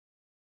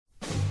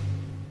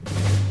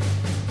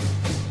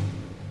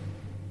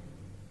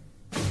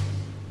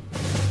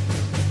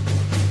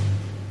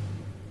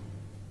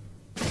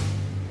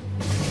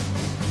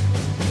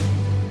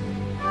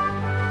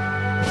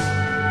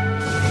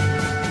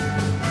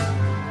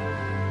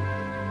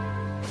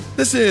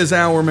This is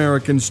Our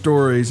American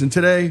Stories, and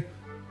today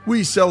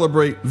we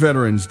celebrate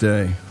Veterans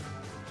Day.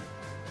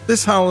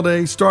 This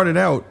holiday started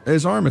out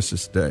as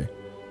Armistice Day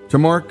to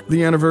mark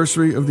the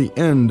anniversary of the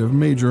end of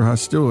major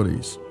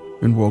hostilities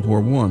in World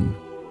War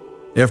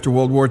I. After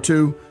World War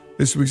II,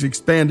 this was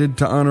expanded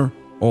to honor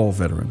all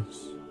veterans.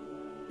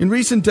 In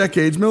recent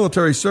decades,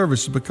 military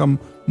service has become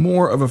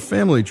more of a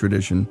family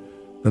tradition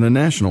than a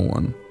national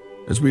one.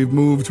 As we've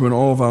moved to an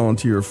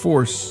all-volunteer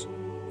force,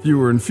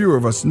 fewer and fewer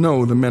of us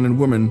know the men and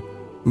women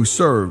who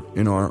serve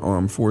in our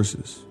armed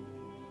forces.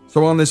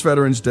 So on this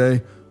Veterans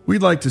Day,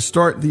 we'd like to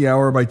start the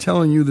hour by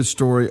telling you the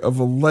story of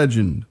a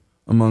legend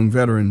among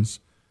veterans.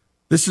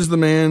 This is the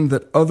man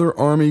that other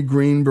Army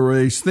Green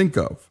Berets think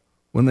of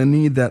when they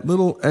need that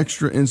little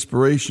extra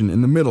inspiration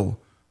in the middle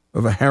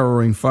of a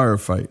harrowing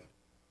firefight.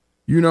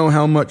 You know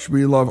how much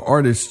we love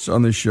artists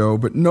on this show,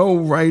 but no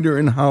writer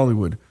in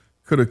Hollywood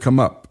could have come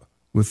up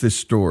with this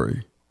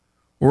story.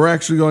 We're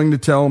actually going to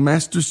tell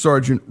Master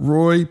Sergeant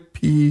Roy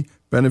P.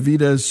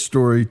 Benavidez'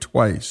 story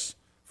twice.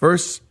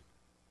 First,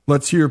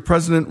 let's hear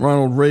President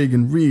Ronald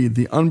Reagan read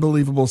the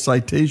unbelievable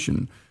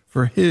citation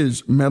for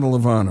his Medal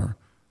of Honor,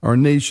 our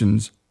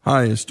nation's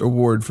highest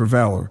award for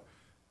valor.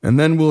 And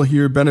then we'll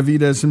hear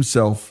Benavidez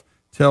himself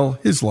tell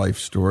his life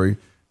story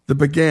that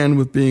began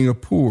with being a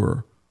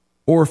poor,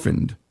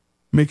 orphaned,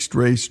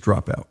 mixed-race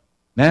dropout.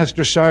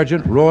 Master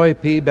Sergeant Roy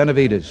P.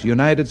 Benavidez,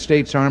 United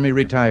States Army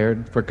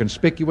retired, for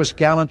conspicuous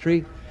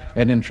gallantry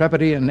and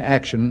intrepidity in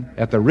action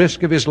at the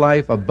risk of his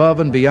life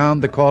above and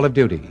beyond the call of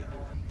duty.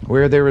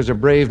 Where there is a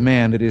brave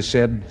man, it is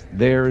said,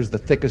 there is the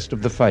thickest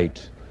of the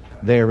fight.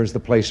 There is the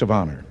place of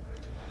honor.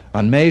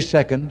 On May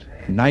 2nd,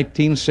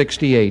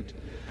 1968,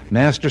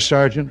 Master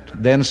Sergeant,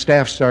 then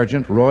Staff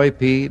Sergeant Roy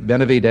P.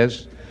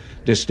 Benavidez,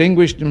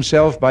 distinguished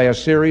himself by a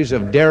series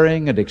of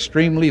daring and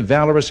extremely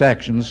valorous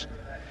actions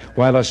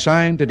while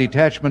assigned to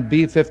Detachment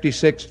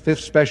B-56,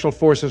 5th Special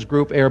Forces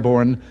Group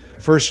Airborne,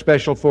 1st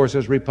Special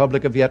Forces,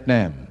 Republic of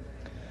Vietnam.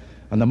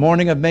 On the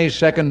morning of May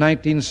 2nd,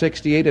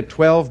 1968, a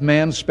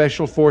 12-man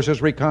Special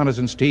Forces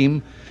reconnaissance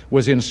team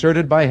was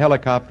inserted by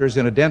helicopters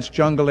in a dense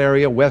jungle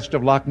area west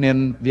of Loc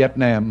Ninh,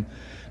 Vietnam,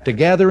 to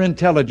gather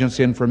intelligence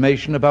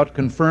information about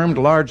confirmed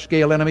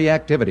large-scale enemy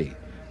activity.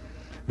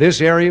 This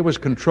area was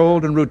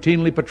controlled and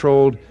routinely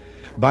patrolled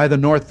by the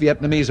North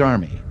Vietnamese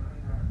Army.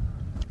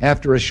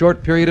 After a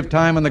short period of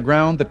time on the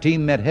ground, the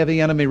team met heavy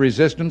enemy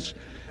resistance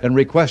and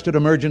requested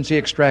emergency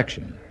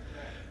extraction.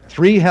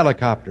 3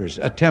 helicopters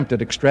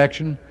attempted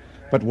extraction,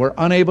 but were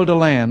unable to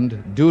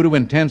land due to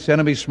intense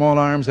enemy small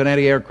arms and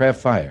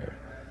anti-aircraft fire.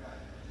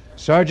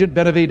 Sergeant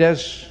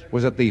Benavidez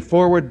was at the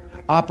forward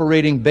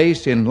operating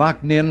base in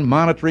Loc Ninh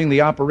monitoring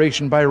the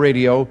operation by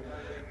radio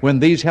when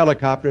these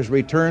helicopters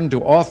returned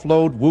to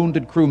offload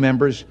wounded crew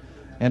members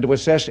and to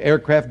assess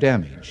aircraft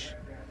damage.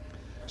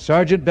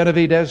 Sergeant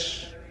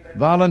Benavidez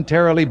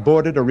voluntarily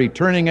boarded a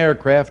returning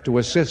aircraft to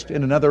assist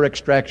in another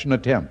extraction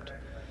attempt.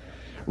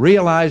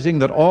 Realizing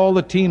that all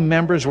the team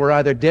members were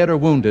either dead or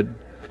wounded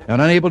and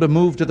unable to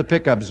move to the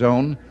pickup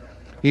zone,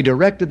 he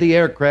directed the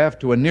aircraft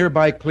to a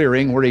nearby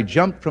clearing where he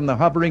jumped from the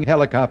hovering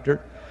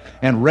helicopter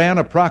and ran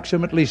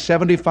approximately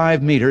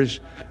 75 meters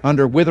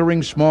under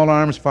withering small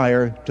arms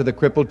fire to the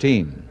crippled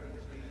team.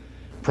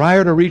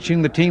 Prior to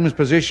reaching the team's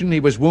position, he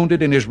was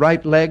wounded in his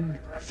right leg,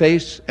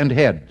 face, and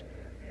head.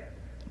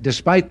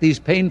 Despite these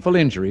painful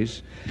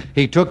injuries,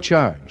 he took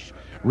charge,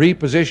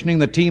 repositioning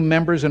the team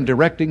members and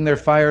directing their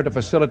fire to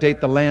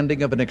facilitate the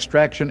landing of an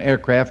extraction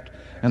aircraft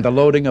and the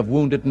loading of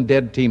wounded and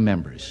dead team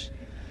members.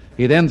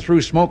 He then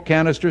threw smoke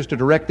canisters to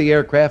direct the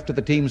aircraft to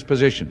the team's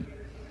position.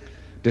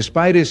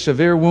 Despite his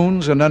severe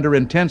wounds and under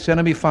intense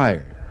enemy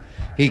fire,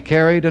 he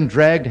carried and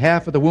dragged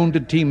half of the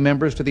wounded team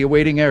members to the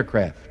awaiting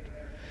aircraft.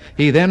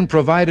 He then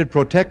provided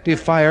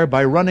protective fire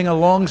by running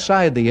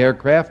alongside the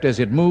aircraft as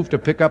it moved to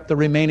pick up the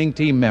remaining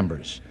team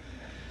members.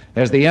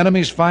 As the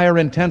enemy's fire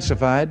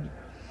intensified,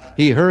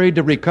 he hurried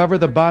to recover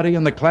the body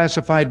and the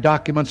classified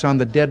documents on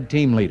the dead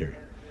team leader.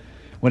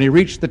 When he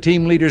reached the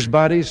team leader's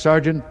body,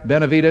 Sergeant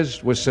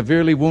Benavidez was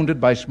severely wounded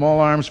by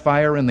small arms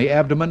fire in the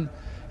abdomen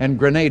and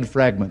grenade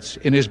fragments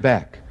in his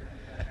back.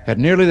 At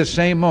nearly the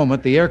same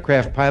moment, the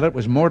aircraft pilot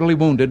was mortally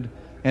wounded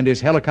and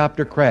his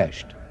helicopter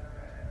crashed.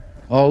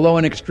 Although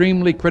in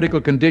extremely critical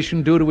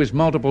condition due to his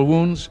multiple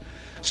wounds,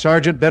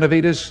 Sergeant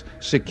Benavidez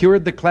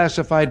secured the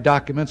classified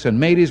documents and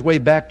made his way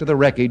back to the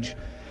wreckage,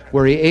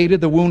 where he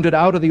aided the wounded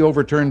out of the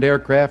overturned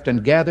aircraft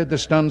and gathered the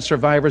stunned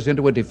survivors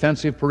into a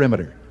defensive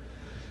perimeter.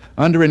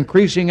 Under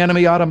increasing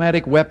enemy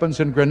automatic weapons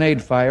and grenade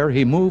fire,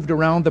 he moved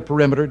around the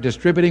perimeter,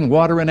 distributing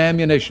water and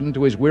ammunition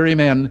to his weary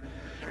men,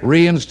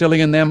 reinstilling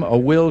in them a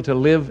will to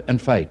live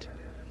and fight.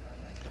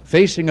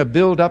 Facing a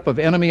buildup of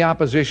enemy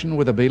opposition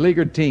with a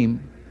beleaguered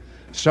team,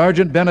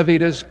 Sergeant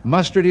Benavidez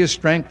mustered his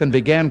strength and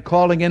began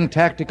calling in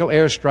tactical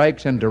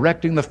airstrikes and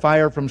directing the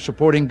fire from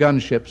supporting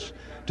gunships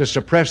to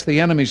suppress the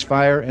enemy's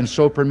fire and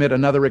so permit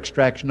another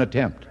extraction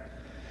attempt.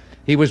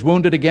 He was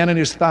wounded again in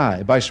his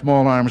thigh by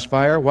small arms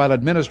fire while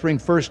administering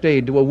first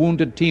aid to a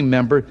wounded team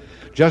member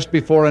just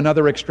before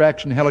another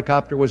extraction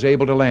helicopter was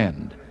able to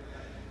land.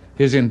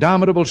 His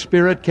indomitable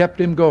spirit kept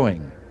him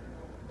going,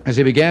 as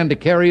he began to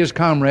carry his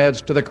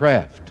comrades to the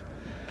craft.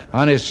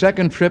 On his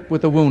second trip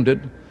with the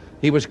wounded,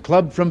 he was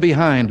clubbed from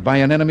behind by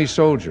an enemy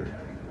soldier.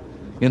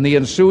 In the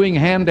ensuing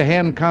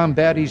hand-to-hand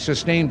combat, he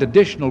sustained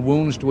additional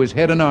wounds to his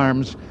head and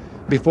arms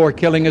before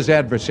killing his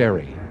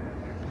adversary.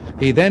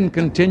 He then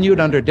continued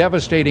under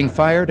devastating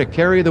fire to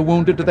carry the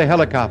wounded to the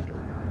helicopter.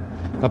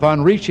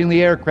 Upon reaching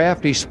the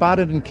aircraft, he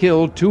spotted and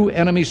killed 2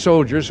 enemy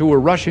soldiers who were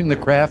rushing the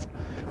craft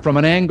from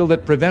an angle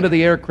that prevented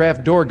the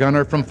aircraft door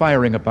gunner from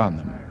firing upon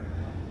them.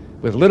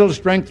 With little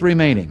strength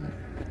remaining,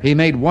 he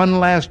made one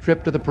last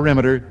trip to the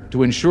perimeter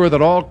to ensure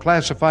that all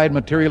classified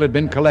material had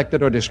been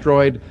collected or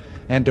destroyed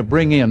and to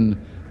bring in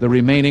the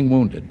remaining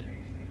wounded.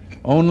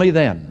 Only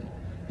then,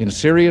 in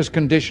serious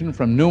condition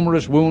from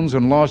numerous wounds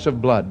and loss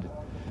of blood,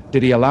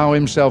 did he allow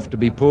himself to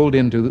be pulled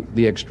into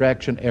the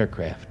extraction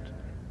aircraft.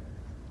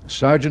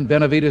 Sergeant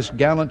Benavides'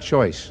 gallant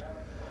choice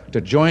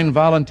to join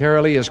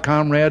voluntarily his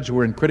comrades who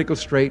were in critical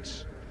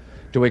straits,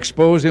 to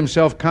expose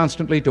himself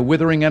constantly to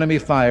withering enemy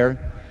fire,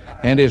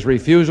 and his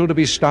refusal to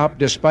be stopped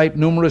despite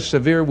numerous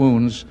severe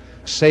wounds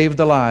saved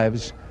the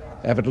lives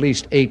of at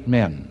least 8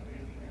 men.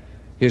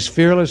 His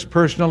fearless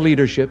personal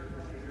leadership,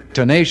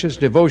 tenacious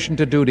devotion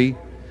to duty,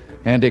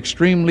 and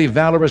extremely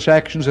valorous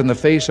actions in the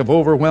face of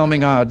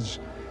overwhelming odds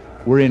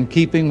were in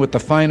keeping with the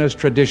finest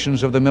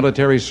traditions of the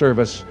military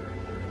service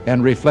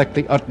and reflect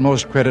the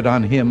utmost credit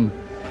on him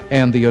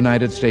and the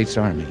United States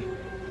Army.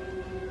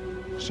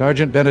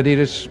 Sergeant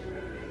Benavides,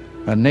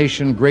 a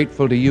nation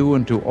grateful to you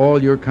and to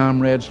all your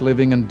comrades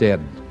living and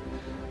dead,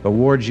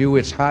 awards you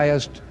its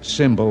highest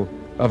symbol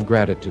of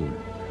gratitude.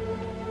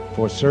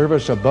 For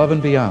service above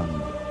and beyond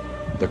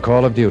the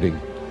call of duty,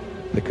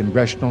 the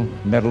Congressional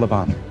Medal of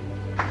Honor.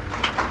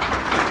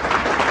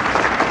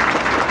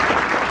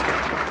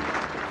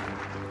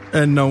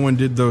 And no one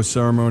did those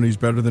ceremonies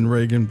better than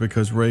Reagan,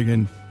 because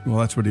Reagan, well,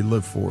 that's what he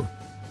lived for,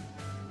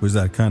 was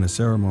that kind of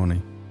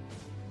ceremony.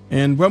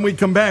 And when we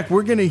come back,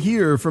 we're going to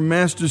hear from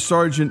Master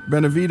Sergeant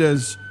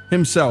Benavides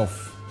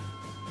himself.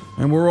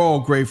 And we're all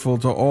grateful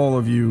to all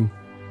of you,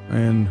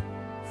 and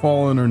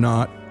fallen or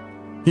not,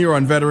 here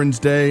on Veterans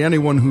Day,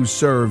 anyone who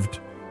served.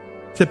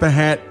 Tip a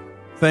hat,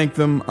 thank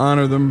them,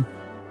 honor them.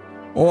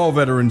 All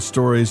veteran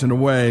stories in a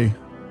way.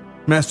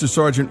 Master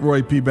Sergeant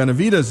Roy P.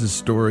 Benavides'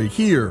 story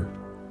here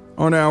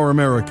on Our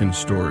American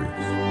Stories.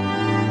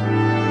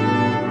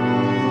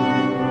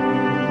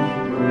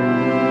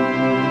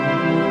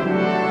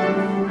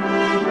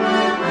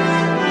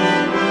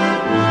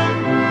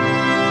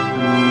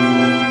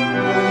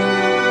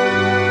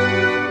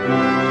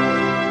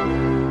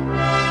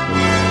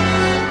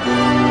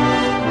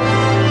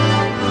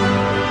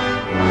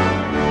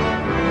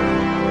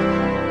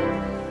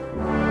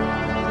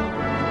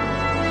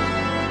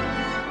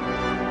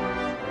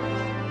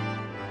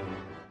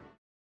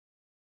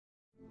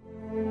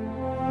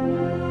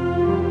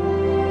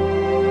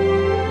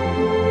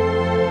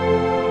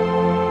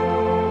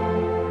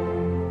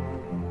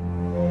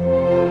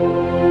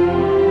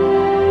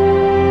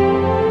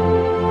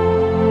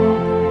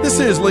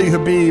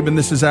 Habib, and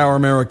this is Our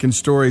American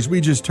Stories. We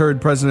just heard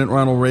President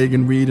Ronald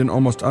Reagan read an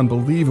almost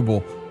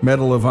unbelievable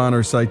Medal of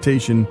Honor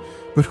citation.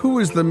 But who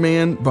is the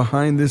man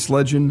behind this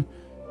legend?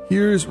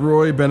 Here's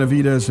Roy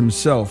Benavides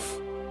himself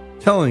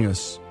telling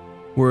us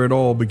where it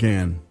all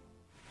began.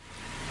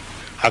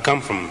 I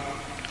come from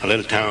a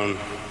little town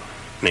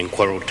named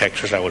Cuero,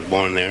 Texas. I was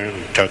born there,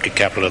 the turkey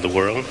capital of the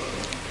world.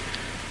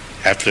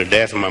 After the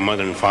death of my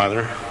mother and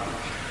father,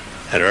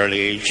 at an early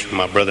age,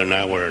 my brother and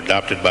I were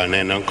adopted by an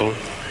aunt and uncle.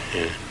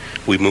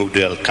 We moved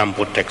to El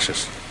Campo,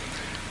 Texas,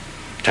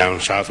 town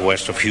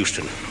southwest of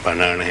Houston, about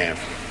an hour and a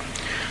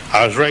half.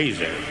 I was raised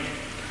there.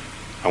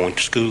 I went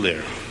to school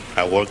there.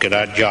 I worked at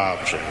odd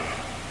jobs there,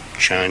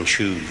 shined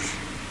shoes,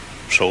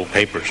 sold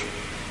papers,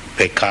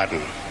 picked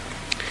cotton.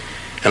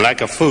 And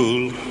like a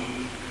fool,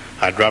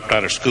 I dropped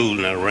out of school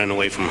and I ran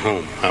away from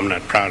home. I'm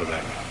not proud of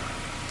that.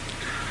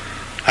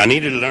 I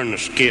needed to learn a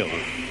skill.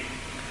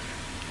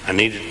 I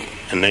needed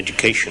an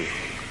education.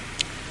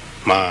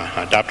 My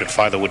adopted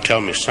father would tell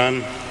me,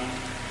 son,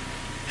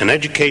 an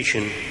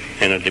education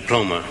and a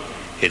diploma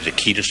is the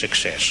key to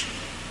success.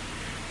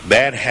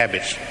 Bad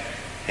habits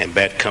and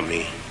bad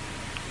company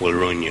will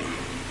ruin you.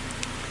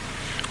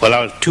 Well, I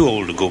was too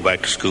old to go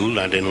back to school.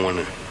 I didn't want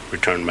to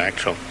return back,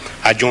 so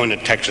I joined the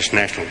Texas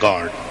National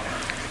Guard.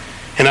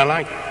 And I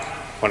liked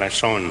what I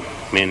saw in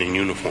men in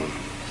uniform.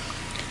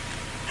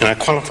 And I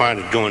qualified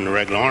to join the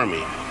regular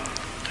Army.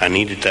 I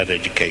needed that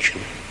education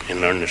and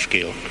learn the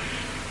skill.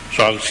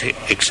 So I was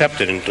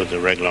accepted into the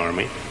regular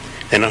Army.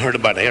 And I heard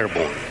about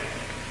airborne.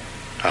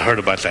 I heard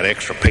about that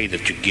extra pay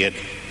that you get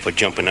for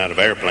jumping out of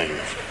airplanes.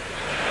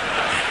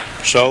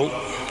 So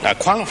I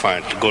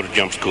qualified to go to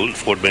jump school at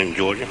Fort Benning,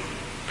 Georgia.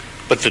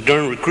 But the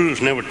darn recruiters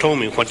never told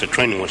me what the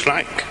training was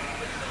like.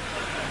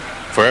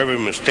 For every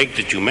mistake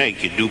that you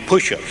make, you do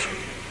push-ups.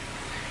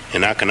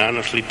 And I can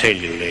honestly tell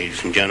you,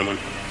 ladies and gentlemen,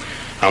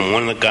 I'm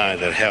one of the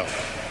guys that helped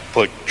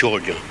put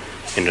Georgia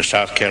into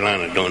South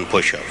Carolina doing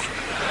push-ups.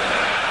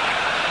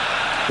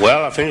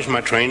 Well, I finished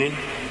my training.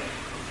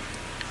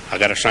 I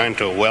got assigned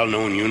to a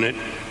well-known unit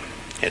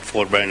at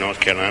Fort Beret, North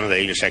Carolina, the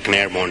 82nd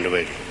Airborne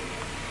Division.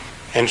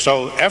 And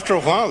so after a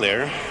while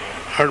there,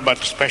 heard about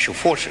the Special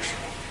Forces.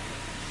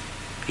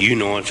 You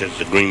know us as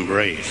the Green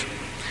Berets.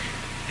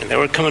 And they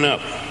were coming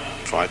up,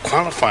 so I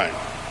qualified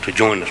to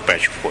join the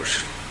Special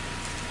Forces.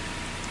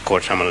 Of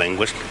course, I'm a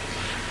linguist.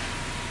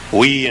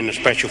 We in the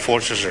Special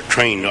Forces are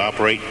trained to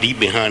operate deep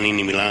behind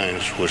enemy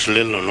lines with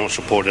little or no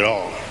support at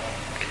all.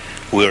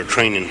 We are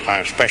trained in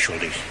 5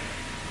 specialties.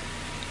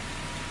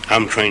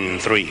 I'm trained in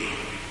 3.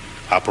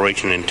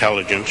 Operation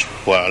Intelligence,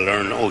 where I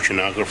learn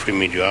oceanography,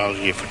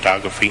 meteorology,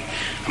 photography.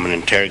 I'm an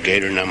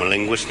interrogator and I'm a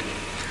linguist.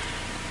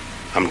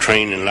 I'm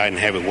trained in light and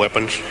heavy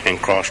weapons and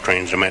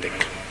cross-trained as a medic.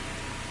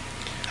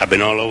 I've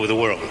been all over the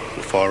world,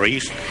 the Far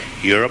East,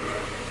 Europe,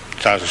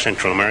 South and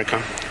Central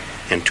America,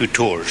 and 2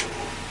 tours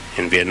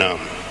in Vietnam.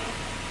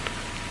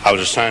 I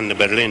was assigned to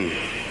Berlin,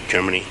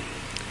 Germany,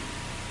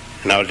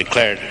 and I was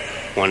declared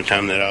one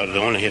time that I was the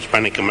only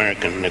Hispanic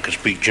American that could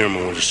speak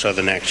German with a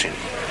southern accent.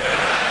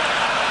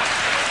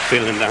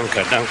 Vielen Dank,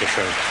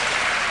 Dankeschön.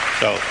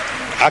 So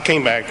I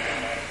came back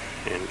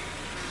and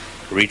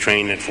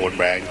retrained at Fort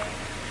Bragg,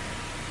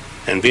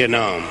 and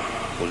Vietnam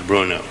was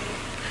brewing up.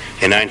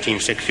 In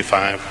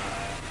 1965,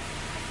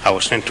 I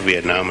was sent to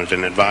Vietnam as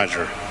an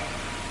advisor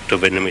to a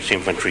Vietnamese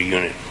infantry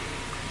unit.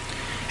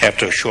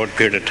 After a short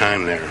period of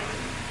time there,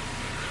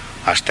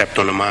 I stepped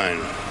on a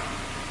mine.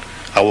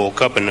 I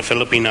woke up in the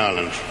Philippine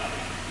Islands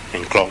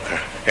in Clark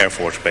Air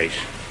Force Base.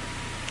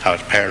 I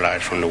was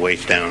paralyzed from the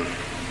waist down.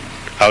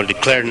 I was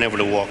declared never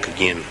to walk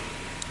again.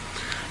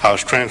 I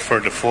was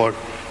transferred to Fort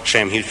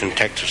Sam Houston,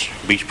 Texas,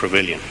 Beach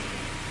Pavilion.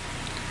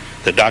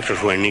 The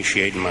doctors were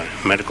initiating my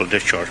medical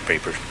discharge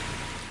papers.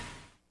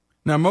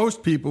 Now,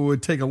 most people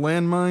would take a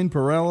landmine,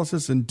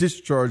 paralysis, and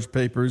discharge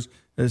papers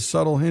as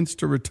subtle hints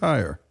to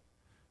retire,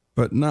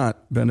 but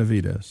not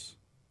Benavides.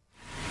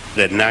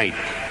 That night,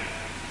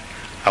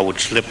 I would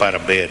slip out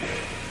of bed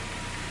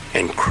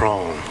and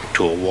crawl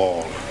to a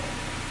wall,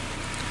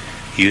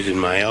 using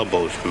my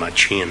elbows and my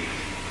chin.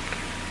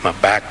 My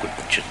back would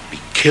just be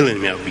killing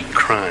me. I would be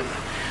crying.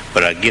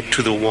 But I'd get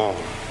to the wall,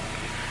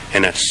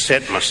 and I'd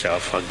set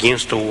myself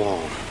against the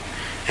wall,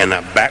 and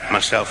I'd back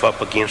myself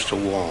up against the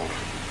wall,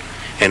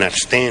 and I'd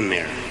stand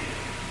there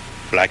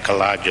like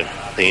Elijah,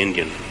 the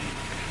Indian.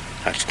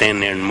 I'd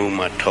stand there and move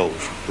my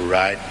toes,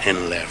 right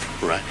and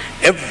left, right.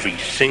 Every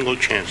single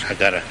chance I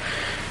got.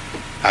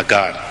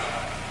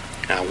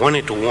 I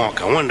wanted to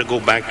walk. I wanted to go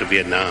back to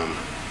Vietnam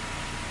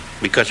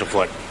because of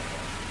what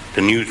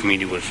the news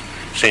media was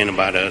saying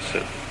about us,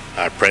 that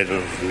our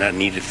president was not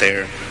needed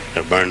there,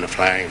 to burn the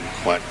flag,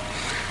 what.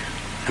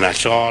 And I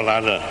saw a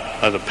lot of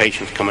other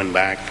patients coming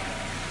back,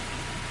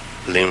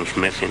 limbs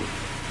missing.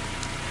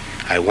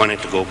 I wanted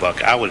to go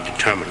back. I was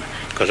determined,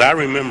 because I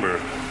remember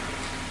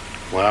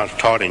when I was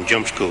taught in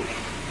jump school,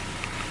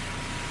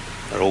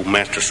 that old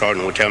master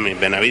sergeant would tell me,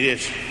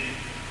 Benavides,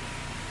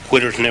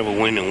 quitters never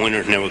win and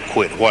winners never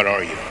quit. What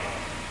are you?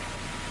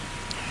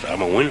 I said,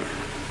 I'm a winner.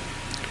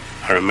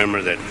 I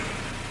remember that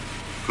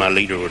my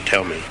leader would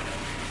tell me,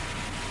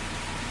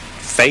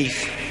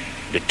 faith,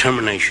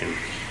 determination,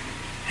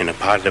 and a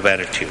positive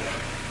attitude.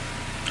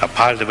 A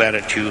positive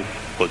attitude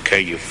will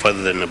carry you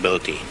further than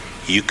ability.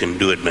 You can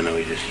do it,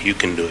 Benavides. You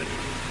can do it.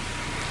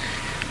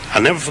 I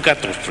never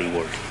forgot those 3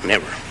 words.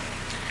 Never.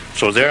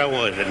 So there I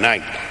was at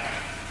night.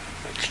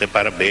 I'd slip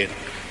out of bed.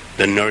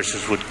 The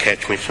nurses would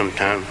catch me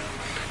sometime.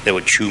 They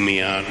would chew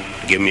me out,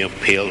 give me a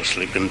pill, a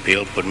sleeping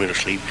pill, put me to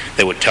sleep.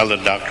 They would tell the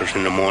doctors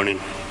in the morning.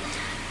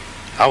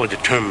 I was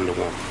determined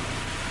to walk.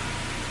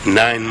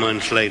 9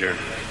 months later,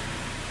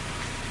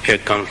 here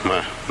comes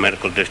my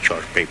medical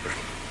discharge papers.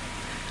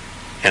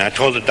 And I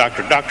told the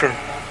doctor, Doctor,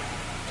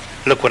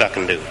 look what I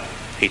can do.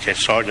 He said,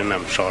 Sergeant,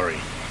 I'm sorry.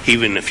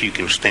 Even if you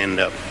can stand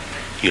up,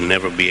 you'll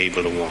never be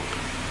able to walk.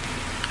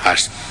 I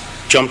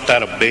jumped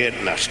out of bed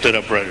and I stood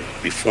up right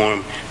before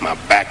him. My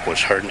back was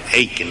hurting,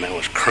 aching. I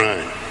was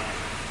crying.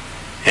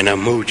 And I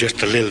moved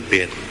just a little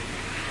bit.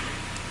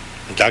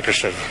 The doctor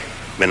said,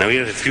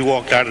 Benavides, if you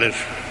walk out of this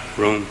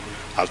room,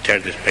 I'll tear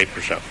these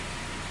papers up.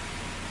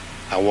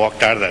 I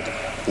walked out of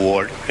that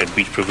ward at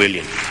Beach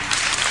Pavilion.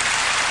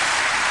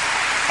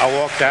 I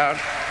walked out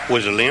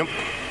with a limp.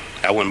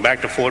 I went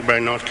back to Fort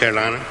Beret, North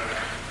Carolina.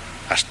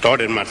 I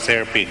started my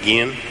therapy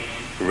again,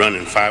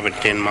 running 5 and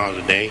 10 miles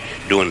a day,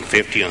 doing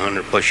 50,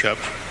 100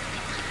 push-ups.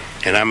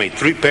 And I made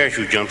 3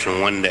 parachute jumps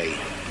in one day.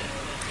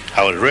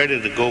 I was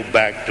ready to go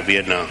back to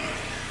Vietnam,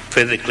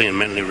 physically and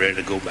mentally ready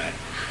to go back.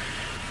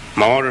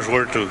 My orders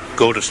were to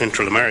go to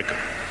Central America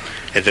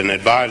as an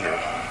advisor,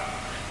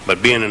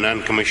 but being a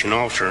non-commissioned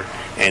officer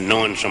and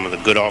knowing some of the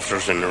good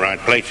officers in the right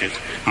places,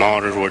 my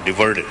orders were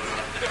diverted.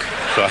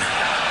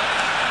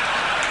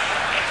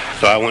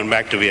 So I went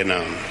back to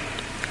Vietnam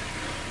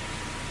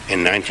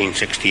in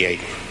 1968.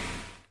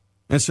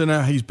 And so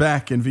now he's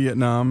back in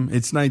Vietnam.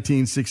 It's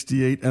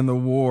 1968, and the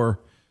war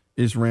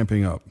is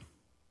ramping up.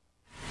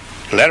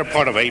 The latter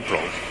part of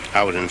April,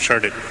 I was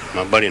inserted,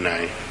 my buddy and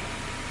I,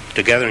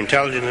 to gather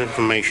intelligence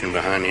information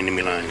behind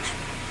enemy lines.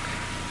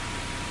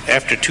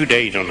 After 2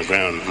 days on the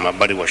ground, my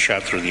buddy was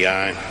shot through the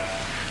eye,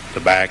 the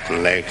back,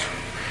 and legs.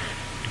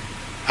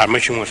 Our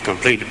mission was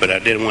completed, but I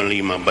didn't want to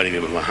leave my buddy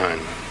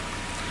behind.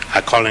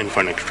 I called in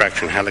for an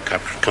extraction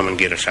helicopter to come and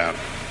get us out.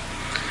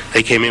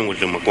 They came in with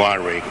the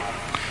McGuire rig.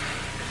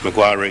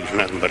 McGuire rig is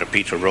nothing but a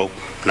piece of rope,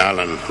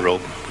 nylon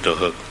rope with a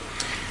hook.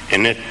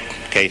 In this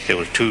case, there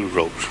was 2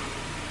 ropes.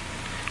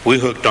 We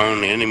hooked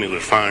on, the enemy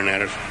was firing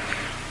at us.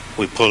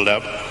 We pulled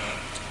up,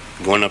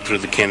 going up through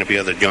the canopy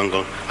of the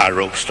jungle. Our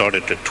rope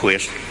started to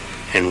twist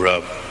and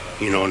rub.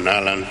 You know,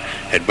 nylon,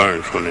 it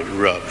burns when it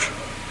rubs.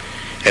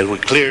 As we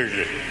cleared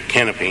the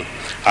canopy,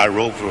 our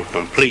ropes were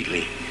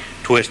completely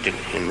twisted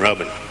and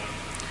rubbing.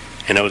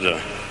 And there was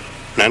a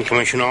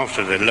non-commissioned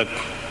officer that looked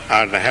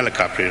out of the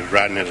helicopter. He was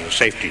riding as a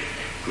safety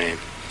man.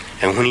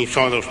 And when he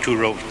saw those 2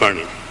 ropes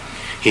burning,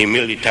 he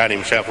immediately tied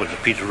himself with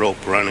a piece of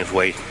rope around his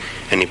waist,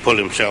 and he pulled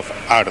himself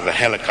out of the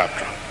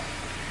helicopter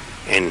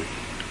and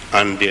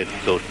undid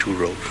those 2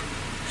 ropes,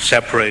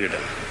 separated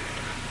them.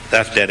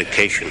 That's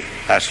dedication.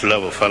 That's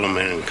love of fellow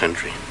man and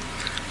country.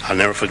 I'll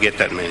never forget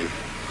that man.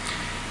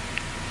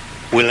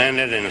 We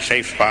landed in a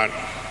safe spot.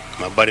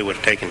 My buddy was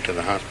taken to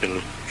the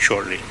hospital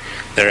shortly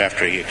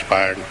thereafter. He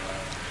expired.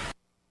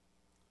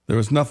 There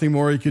was nothing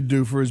more he could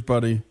do for his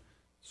buddy,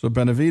 so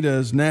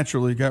Benavidez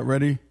naturally got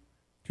ready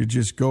to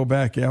just go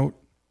back out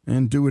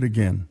and do it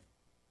again.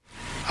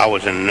 I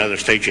was in another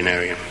staging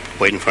area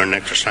waiting for our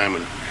next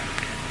assignment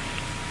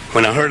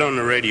when I heard on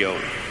the radio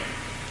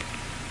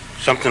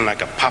something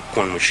like a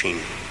popcorn machine.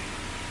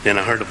 Then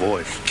I heard a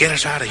voice, "Get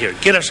us out of here,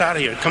 get us out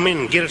of here, come in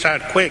and get us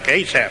out quick,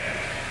 ASAP."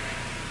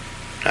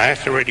 I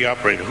asked the radio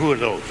operator, "Who are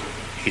those?"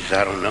 He said,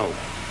 "I don't know.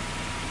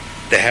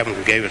 They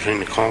haven't gave us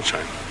any call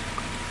sign."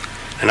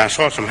 And I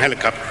saw some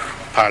helicopter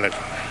pilots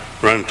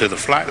run to the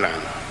flight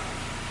line,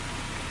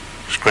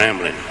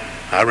 scrambling.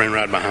 I ran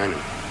right behind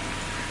them.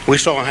 We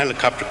saw a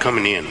helicopter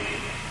coming in,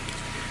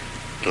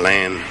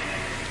 land,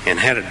 and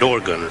had a door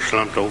gunner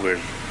slumped over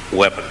his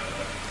weapon.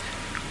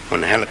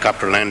 When the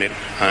helicopter landed,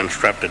 I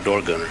unstrapped the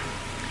door gunner,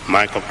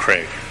 Michael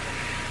Craig,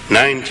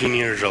 19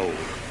 years old.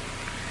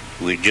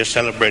 We just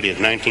celebrated his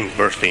 19th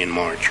birthday in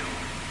March.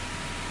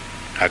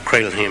 I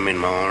cradled him in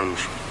my arms,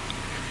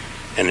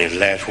 and his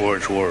last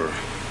words were,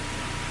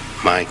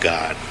 "My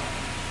God,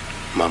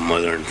 my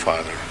mother and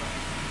father."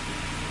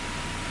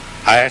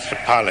 I asked the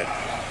pilot,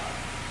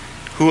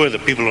 "Who are the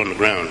people on the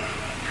ground?"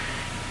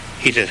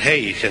 He said,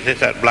 "Hey," he said, "it's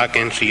that black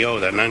NCO,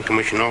 that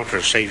non-commissioned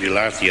officer saved your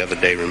life the other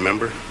day,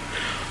 remember?"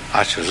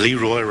 I said,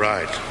 "Leroy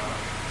Wright."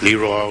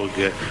 Leroy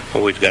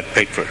always got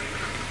picked for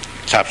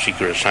top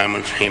secret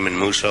assignments, him and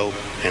Musso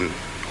and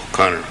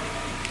O'Connor.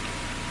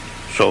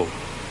 So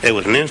it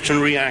was an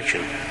instant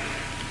reaction.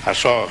 I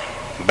saw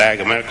a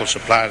bag of medical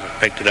supplies, I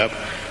picked it up,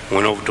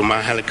 went over to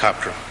my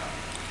helicopter,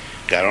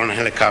 got on the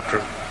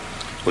helicopter.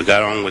 We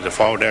got on with the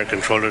forward air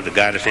controller, the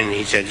guy that's in.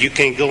 He said, "You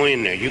can't go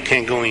in there, you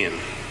can't go in.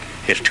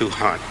 It's too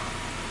hot."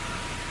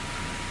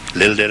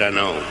 Little did I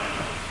know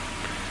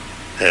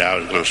that I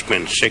was going to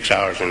spend 6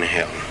 hours in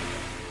hell.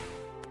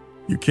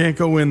 You can't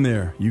go in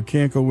there. You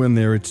can't go in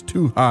there. It's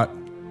too hot.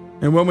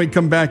 And when we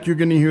come back, you're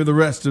going to hear the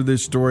rest of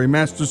this story.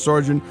 Master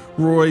Sergeant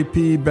Roy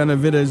P.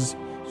 Benavidez's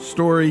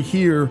story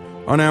here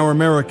on Our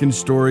American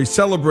Story,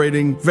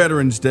 celebrating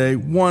Veterans Day.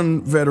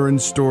 One veteran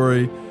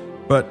story,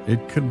 but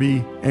it could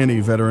be any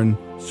veteran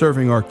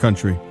serving our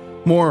country.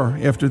 More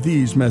after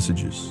these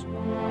messages.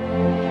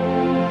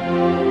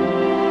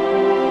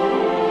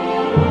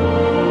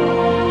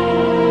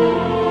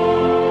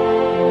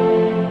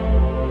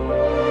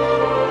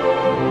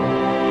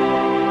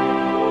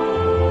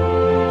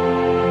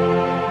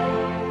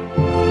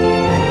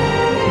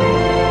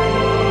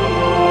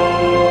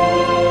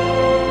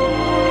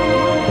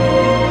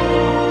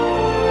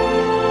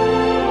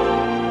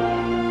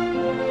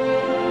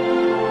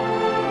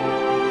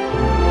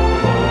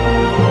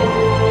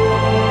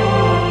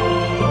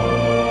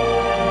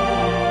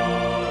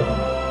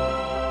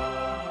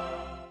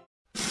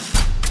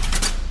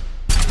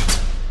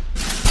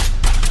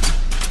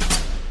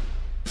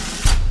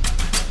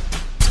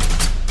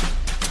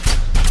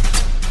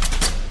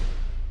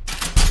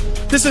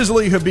 This is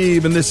Lee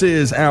Habib, and this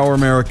is Our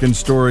American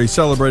Story,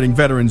 celebrating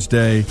Veterans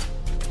Day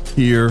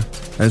here.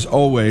 As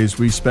always,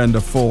 we spend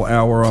a full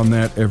hour on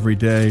that every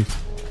day,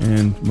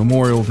 and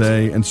Memorial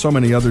Day, and so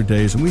many other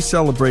days. And we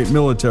celebrate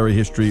military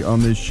history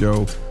on this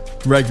show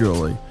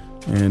regularly.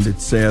 And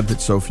it's sad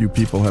that so few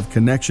people have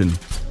connection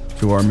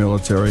to our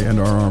military and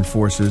our armed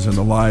forces and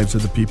the lives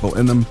of the people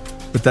in them.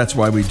 But that's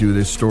why we do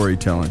this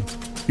storytelling.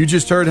 You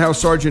just heard how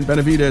Sergeant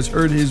Benavidez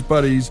heard his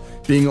buddies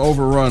being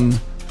overrun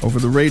over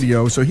the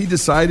radio, so he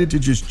decided to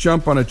just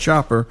jump on a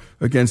chopper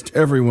against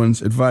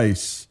everyone's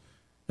advice.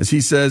 As he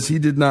says, he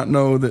did not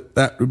know that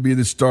that would be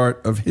the start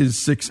of his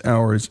 6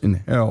 hours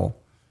in hell.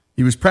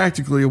 He was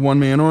practically a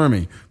one-man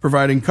army,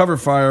 providing cover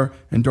fire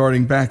and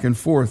darting back and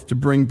forth to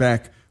bring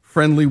back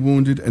friendly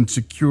wounded and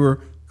secure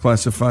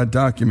classified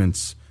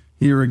documents.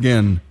 Here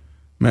again,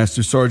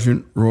 Master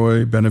Sergeant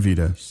Roy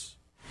Benavidez.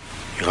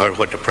 You heard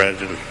what the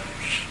President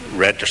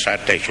read, the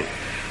citation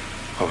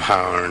of how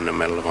I earned the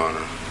Medal of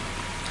Honor.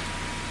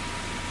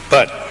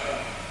 But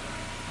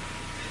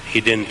he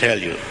didn't tell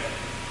you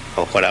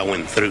of what I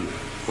went through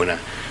when I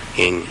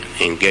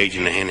engaged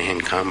in the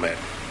hand-to-hand combat.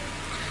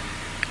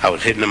 I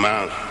was hitting them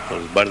out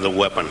with the butt of the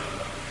weapon.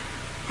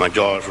 My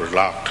jaws were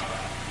locked.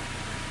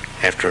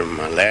 After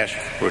my last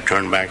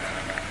return back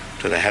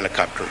to the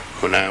helicopter,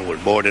 when I was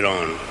boarded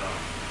on,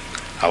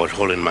 I was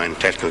holding my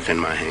intestines in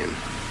my hand.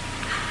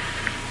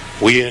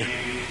 We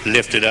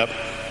lifted up.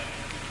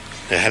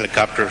 The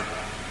helicopter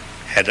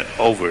had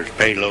over its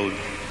payload.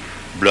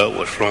 Blood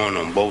was flowing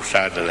on both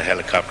sides of the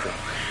helicopter.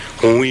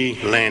 When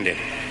we landed,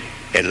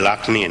 it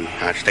locked me in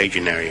our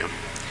staging area,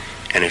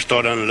 and it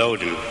started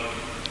unloading.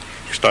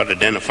 It started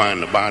identifying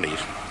the bodies.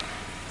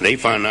 They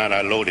found out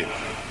I loaded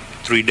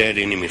 3 dead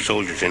enemy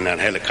soldiers in that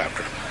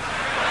helicopter.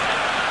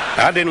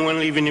 I didn't want to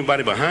leave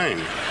anybody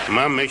behind.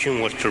 My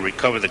mission was to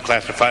recover the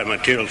classified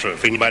material, so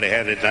if anybody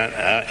had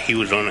it, he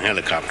was on the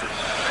helicopter.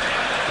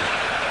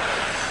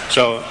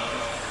 So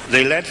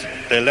they let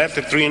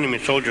the 3 enemy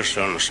soldiers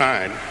on the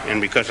side, and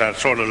because I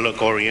sort of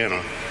look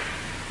Oriental,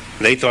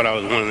 they thought I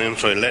was one of them,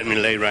 so they let me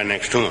lay right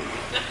next to them.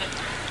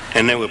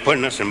 And they were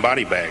putting us in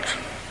body bags.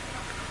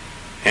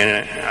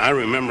 And I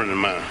remember that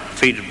my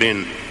feet had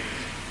been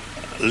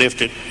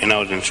lifted, and I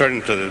was inserted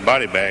into the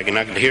body bag, and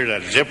I could hear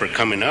that zipper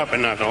coming up,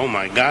 and I thought, oh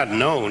my God,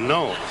 no.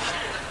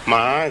 My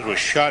eyes were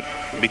shut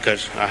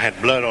because I had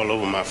blood all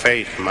over my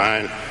face,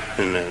 and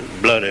the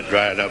blood had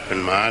dried up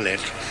in my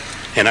eyelids.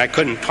 And I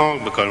couldn't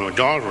talk because my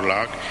jaws were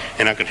locked,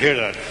 and I could hear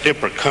that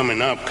zipper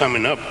coming up.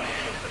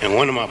 And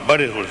one of my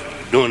buddies was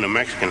doing the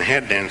Mexican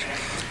head dance,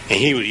 and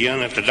he was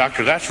yelling at the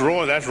doctor, that's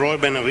Roy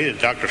Benavides.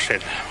 The doctor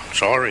said,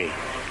 sorry,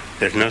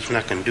 there's nothing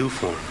I can do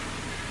for him.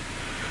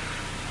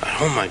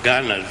 Oh my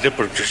God, and that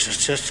zipper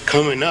just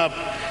coming up.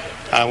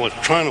 I was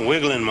trying to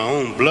wiggle in my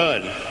own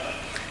blood.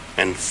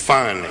 And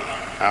finally,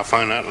 I'll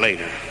find out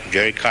later,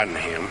 Jerry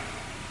Cottenham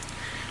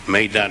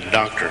made that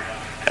doctor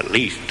at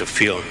least to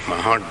feel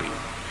my heartbeat.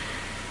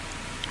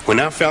 When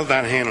I felt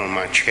that hand on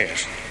my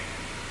chest,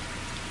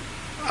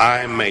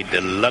 I made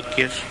the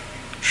luckiest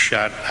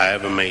shot I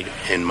ever made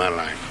in my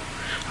life.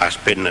 I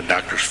spit in the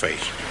doctor's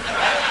face.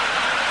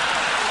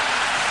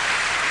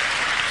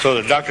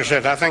 So the doctor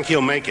says, I think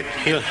he'll make it.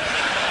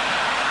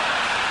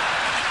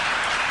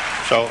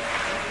 So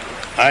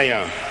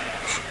I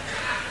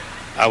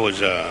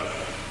was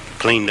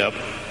cleaned up,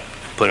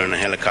 put in a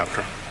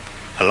helicopter,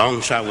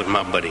 alongside with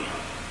my buddy,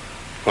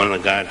 one of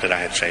the guys that I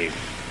had saved.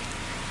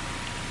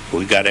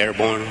 We got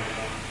airborne.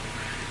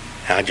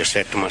 I just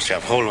said to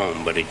myself, hold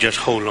on, buddy, just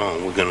hold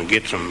on. We're going to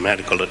get some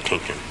medical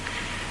attention.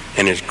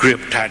 And his grip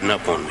tightened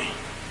up on me.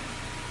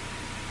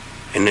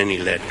 And then he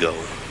let go.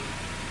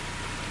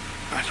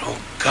 I thought,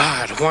 oh,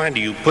 God, why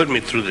do you put me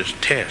through this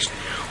test?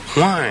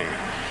 Why?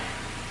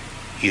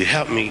 You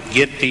helped me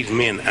get these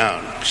men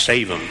out,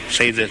 save them,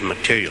 save this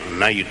material, and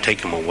now you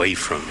take them away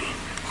from me.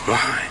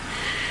 Why?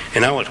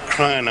 And I was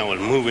crying, I was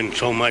moving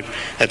so much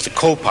that the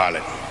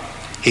co-pilot,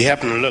 he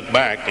happened to look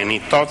back, and he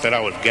thought that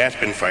I was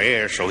gasping for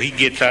air, so he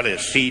gets out of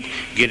his seat,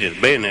 get his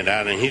bayonet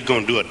out, and he's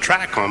going to do a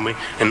track on me,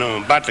 and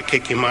I'm about to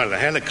kick him out of the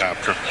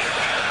helicopter.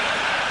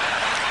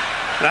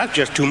 That's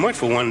just too much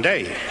for one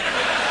day.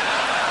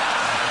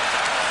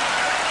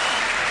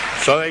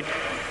 So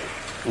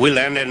we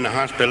landed in the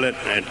hospital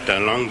at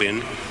Long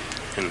Beach,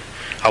 and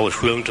I was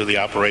wheeled to the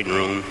operating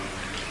room.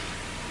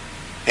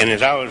 And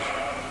as I was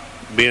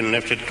being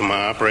lifted to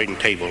my operating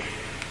table,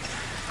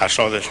 I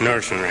saw this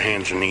nurse on her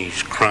hands and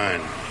knees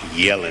crying,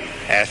 yelling,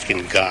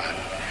 asking God,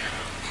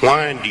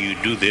 why do you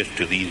do this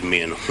to these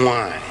men?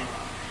 Why?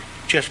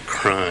 Just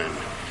crying.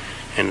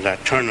 And as I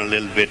turned a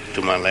little bit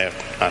to my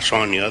left, I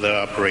saw on the other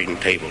operating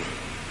table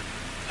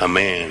a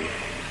man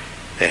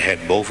that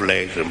had both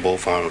legs and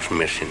both arms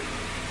missing.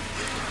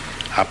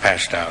 I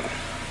passed out.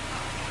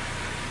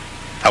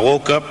 I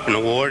woke up in the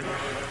ward.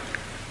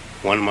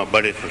 One of my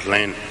buddies was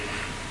laying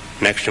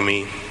next to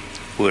me.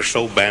 We were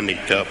so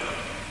bandaged up,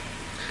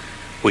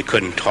 we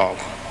couldn't talk.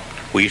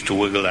 We used to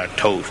wiggle our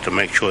toes to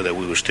make sure that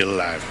we were still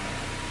alive.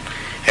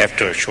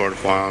 After a short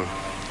while,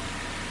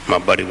 my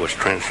buddy was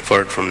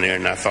transferred from there,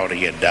 and I thought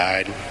he had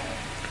died.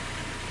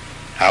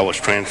 I was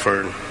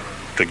transferred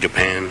to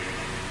Japan,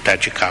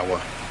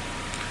 Tachikawa,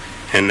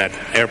 and that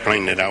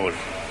airplane that I was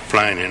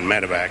flying in,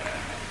 medevac,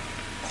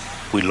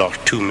 we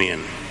lost 2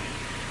 men.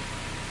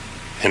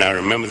 And I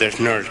remember this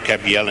nurse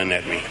kept yelling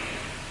at me,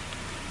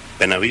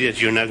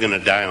 Benavides, you're not going to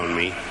die on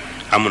me.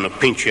 I'm going to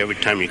pinch you every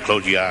time you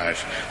close your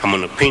eyes. I'm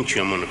going to pinch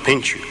you. I'm going to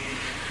pinch you.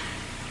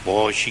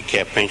 Boy, she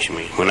kept pinching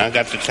me. When I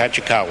got to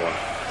Tachikawa,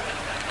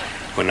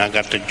 when I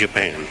got to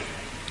Japan,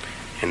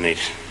 and they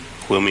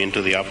wheeled me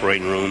into the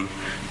operating room,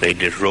 they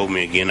disrobed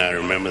me again. I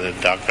remember the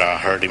doctor, I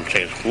heard him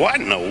say, what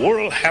in the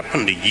world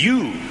happened to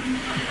you?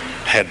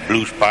 Had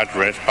blue spots,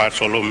 red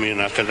spots all over me,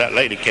 and I said, that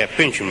lady kept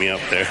pinching me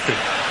up there.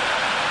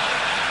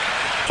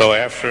 So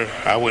after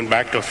I went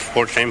back to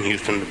Fort Sam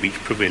Houston, the Beach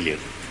Pavilion,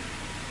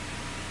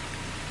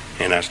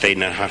 and I stayed in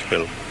that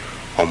hospital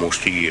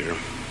almost a year.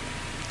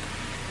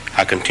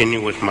 I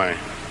continued with my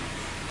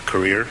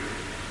career.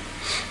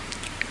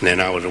 Then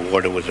I was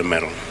awarded with a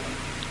medal.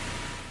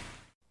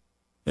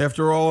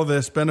 After all of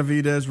this,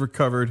 Benavides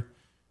recovered,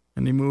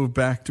 and he moved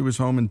back to his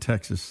home in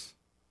Texas.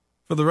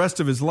 For the rest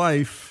of his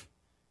life,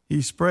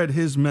 he spread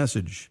his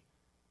message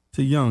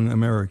to young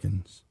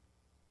Americans.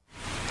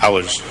 I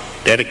was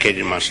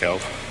dedicating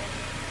myself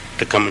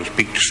to come and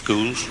speak to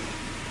schools,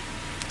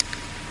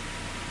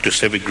 to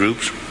civic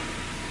groups,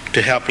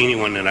 to help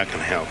anyone that I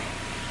can help.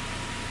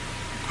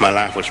 My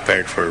life was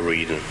spared for a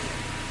reason,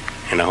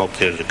 and I hope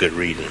there's a good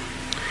reason.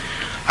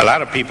 A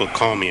lot of people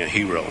call me a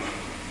hero.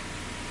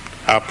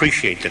 I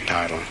appreciate the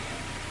title,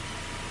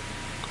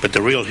 but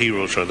the real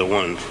heroes are the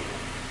ones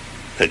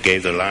that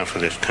gave their life for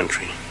this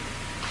country.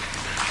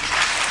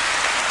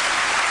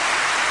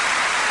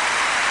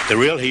 The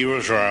real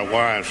heroes are our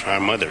wives, our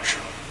mothers.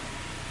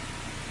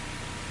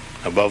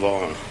 Above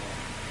all,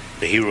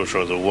 the heroes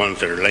are the ones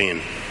that are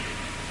laying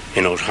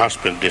in those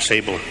hospitals,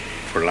 disabled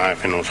for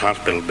life in those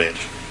hospital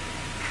beds.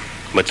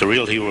 But the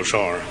real heroes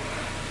are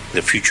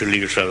the future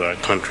leaders of our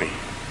country,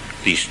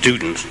 these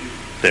students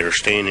that are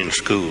staying in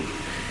school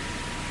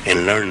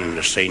and learning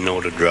to say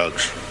no to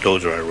drugs.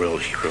 Those are our real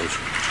heroes.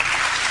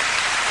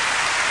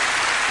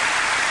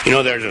 You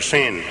know, there's a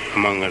saying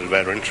among us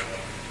veterans,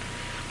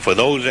 for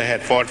those that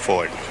had fought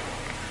for it,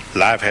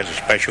 life has a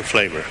special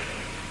flavor.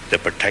 The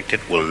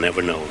protected will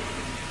never know.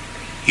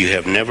 You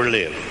have never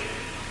lived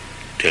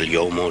till you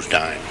almost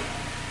died.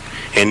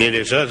 And it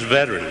is us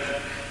veterans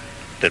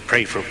that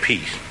pray for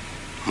peace,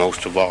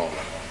 most of all,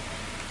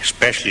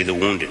 especially the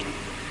wounded,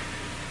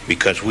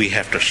 because we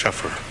have to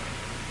suffer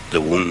the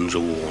wounds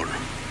of war.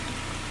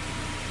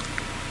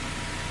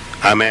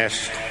 I'm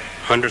asked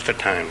hundreds of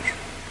times,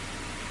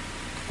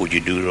 would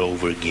you do it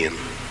over again?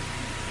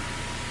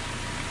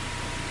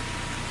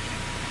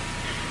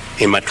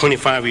 In my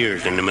 25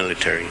 years in the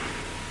military,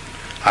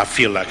 I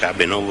feel like I've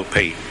been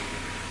overpaid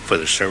for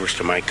the service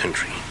to my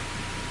country.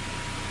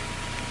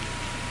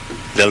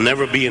 There'll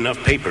never be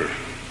enough paper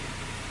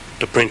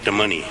to print the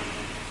money,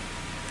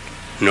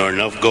 nor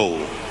enough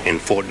gold in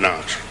Fort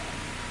Knox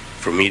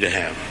for me to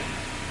have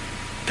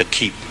to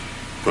keep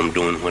from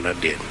doing what I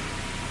did.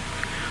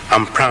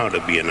 I'm proud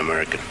to be an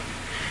American,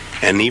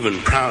 and even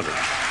prouder.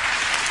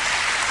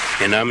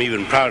 And I'm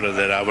even prouder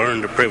that I've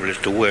earned the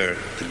privilege to wear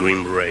the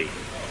Green Beret.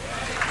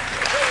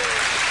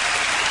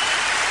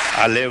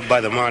 I live by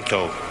the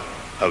motto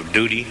of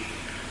duty,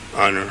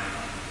 honor,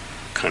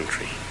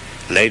 country.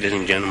 Ladies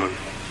and gentlemen,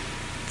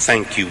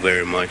 thank you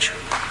very much.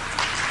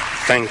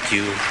 Thank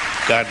you.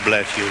 God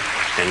bless you,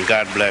 and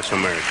God bless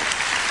America.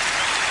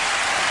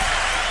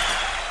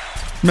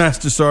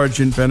 Master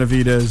Sergeant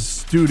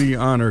Benavidez, duty,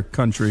 honor,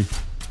 country.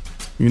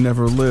 You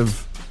never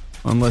live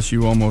unless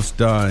you almost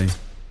die.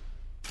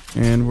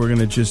 And we're going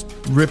to just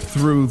rip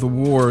through the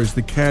wars,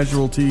 the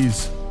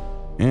casualties,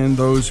 and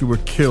those who were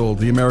killed.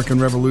 The American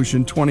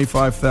Revolution,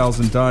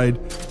 25,000 died,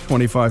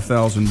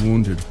 25,000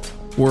 wounded.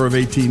 War of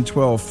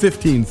 1812,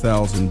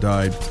 15,000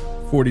 died,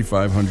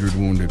 4,500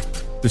 wounded.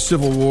 The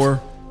Civil War,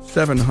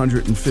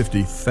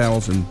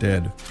 750,000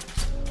 dead.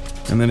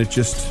 And then it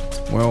just,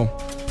 well,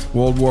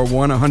 World War I,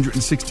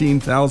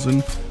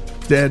 116,000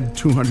 dead,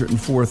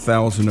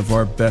 204,000 of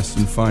our best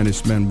and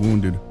finest men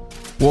wounded.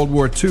 World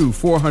War II,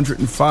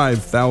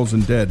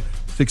 405,000 dead,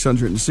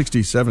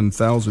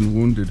 667,000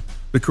 wounded.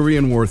 The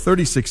Korean War,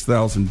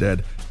 36,000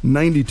 dead,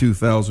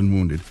 92,000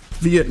 wounded.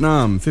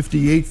 Vietnam,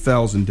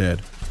 58,000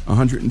 dead,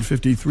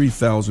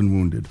 153,000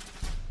 wounded.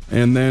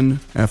 And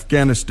then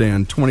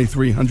Afghanistan,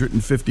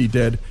 2,350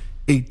 dead,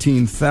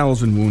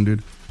 18,000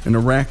 wounded. And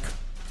Iraq,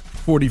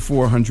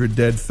 4,400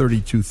 dead,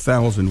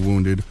 32,000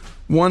 wounded.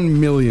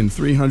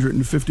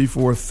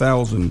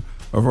 1,354,000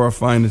 of our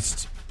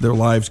finest, their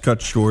lives cut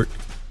short,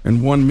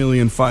 and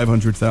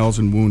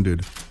 1,500,000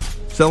 wounded.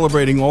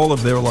 Celebrating all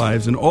of their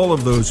lives and all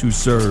of those who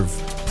serve.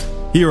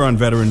 Here on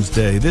Veterans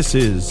Day, this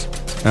is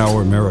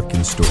Our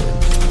American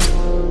Stories.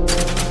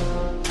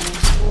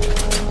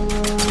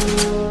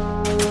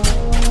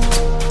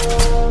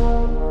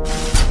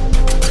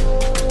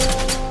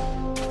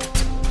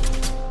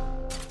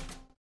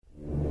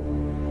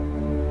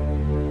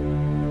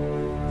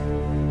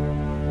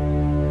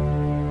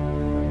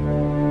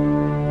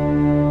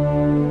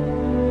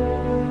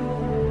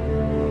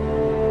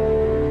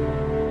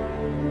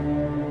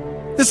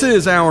 This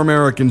is Our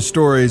American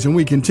Stories, and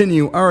we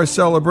continue our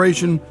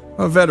celebration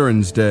of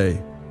Veterans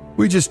Day.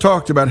 We just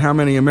talked about how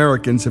many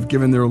Americans have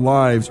given their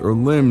lives or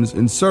limbs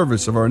in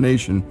service of our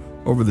nation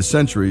over the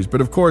centuries, but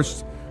of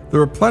course,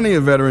 there are plenty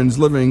of veterans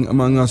living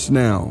among us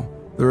now.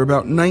 There are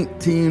about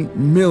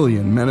 19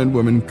 million men and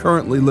women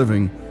currently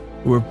living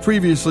who have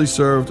previously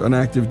served on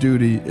active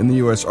duty in the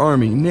U.S.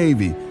 Army,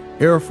 Navy,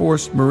 Air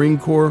Force, Marine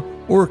Corps,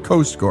 or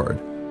Coast Guard,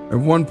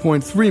 and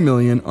 1.3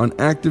 million on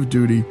active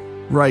duty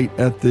right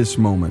at this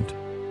moment.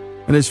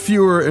 And as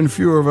fewer and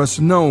fewer of us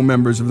know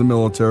members of the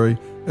military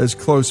as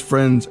close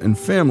friends and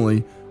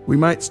family, we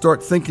might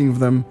start thinking of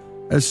them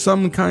as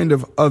some kind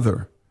of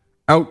other,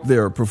 out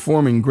there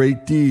performing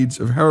great deeds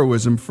of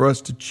heroism for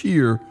us to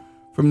cheer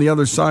from the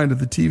other side of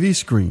the TV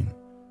screen.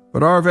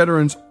 But our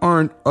veterans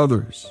aren't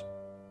others.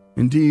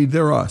 Indeed,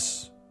 they're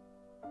us.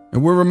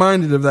 And we're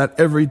reminded of that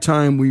every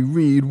time we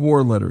read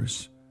war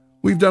letters.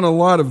 We've done a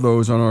lot of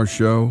those on our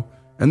show,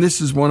 and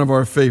this is one of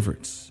our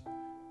favorites.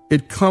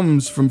 It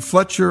comes from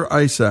Fletcher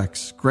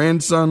Isaacs,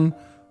 grandson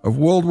of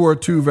World War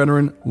II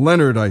veteran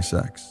Leonard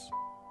Isaacs,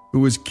 who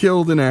was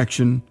killed in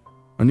action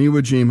on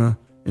Iwo Jima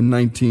in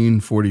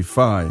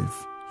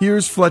 1945.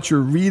 Here's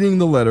Fletcher reading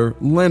the letter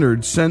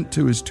Leonard sent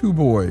to his two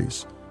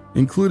boys,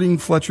 including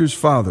Fletcher's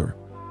father,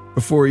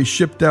 before he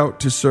shipped out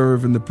to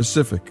serve in the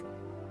Pacific,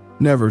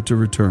 never to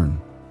return.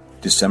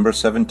 December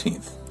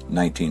 17th,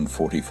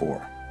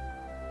 1944.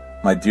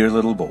 My dear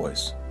little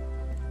boys,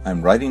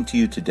 I'm writing to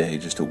you today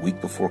just a week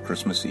before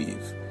Christmas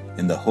Eve,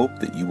 in the hope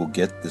that you will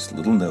get this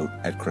little note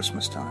at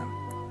Christmas time.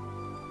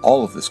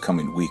 All of this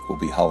coming week will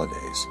be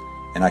holidays,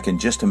 and I can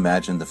just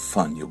imagine the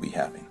fun you'll be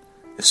having,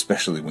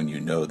 especially when you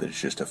know that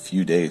it's just a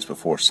few days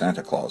before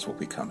Santa Claus will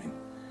be coming.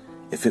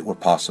 If it were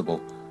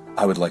possible,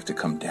 I would like to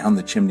come down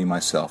the chimney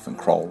myself and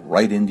crawl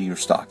right into your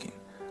stocking.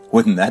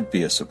 Wouldn't that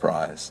be a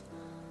surprise?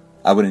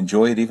 I would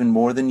enjoy it even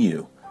more than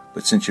you,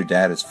 but since your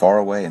dad is far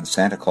away and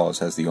Santa Claus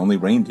has the only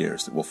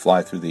reindeers that will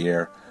fly through the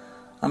air,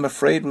 I'm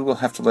afraid we will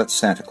have to let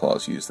Santa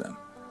Claus use them.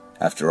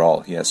 After all,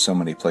 he has so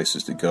many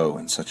places to go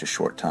in such a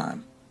short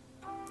time.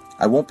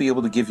 I won't be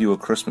able to give you a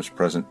Christmas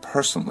present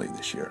personally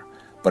this year,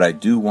 but I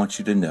do want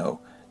you to know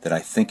that I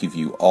think of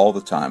you all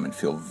the time and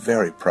feel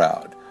very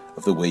proud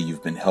of the way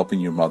you've been helping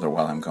your mother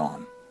while I'm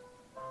gone.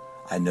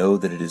 I know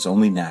that it is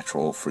only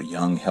natural for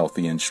young,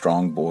 healthy, and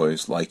strong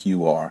boys like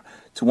you are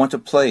to want to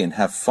play and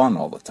have fun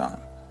all the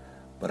time,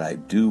 but I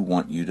do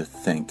want you to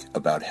think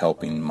about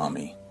helping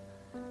Mummy,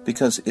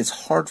 because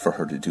it's hard for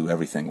her to do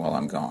everything while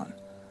I'm gone.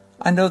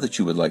 I know that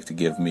you would like to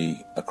give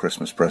me a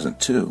Christmas present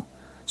too,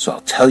 so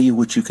I'll tell you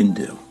what you can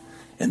do,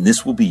 and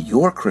this will be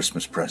your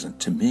Christmas present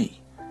to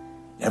me.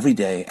 Every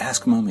day,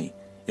 ask Mummy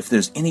if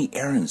there's any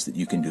errands that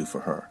you can do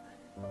for her,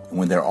 and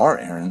when there are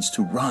errands,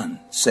 to run,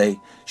 say,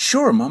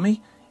 "Sure,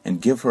 Mummy,"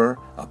 and give her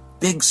a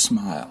big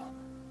smile.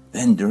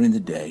 Then during the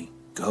day,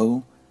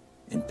 go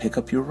and pick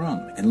up your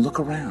room and look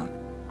around.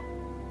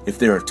 If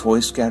there are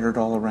toys scattered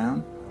all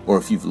around, or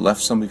if you've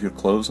left some of your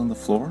clothes on the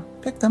floor,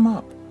 pick them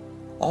up.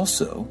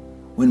 Also,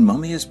 when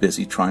Mummy is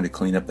busy trying to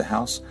clean up the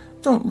house,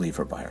 don't leave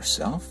her by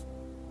herself,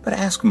 but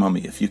ask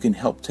Mummy if you can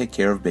help take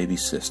care of baby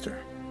sister.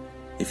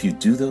 If you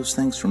do those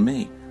things for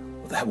me,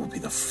 well, that will be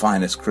the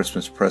finest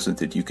Christmas present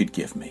that you could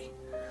give me.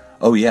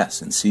 Oh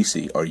yes, and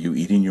Cece, are you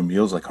eating your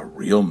meals like a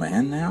real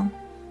man now?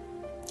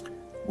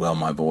 Well,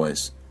 my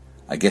boys,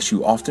 I guess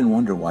you often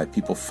wonder why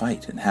people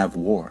fight and have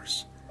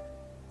wars,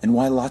 and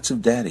why lots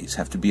of daddies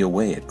have to be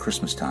away at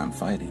Christmas time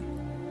fighting,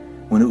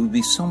 when it would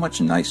be so much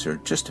nicer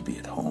just to be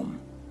at home.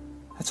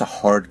 That's a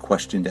hard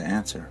question to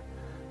answer,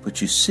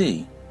 but you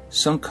see,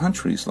 some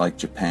countries like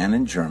Japan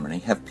and Germany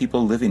have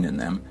people living in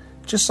them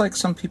just like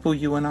some people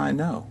you and I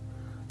know.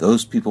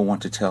 Those people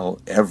want to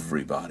tell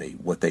everybody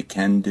what they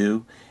can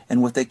do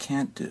and what they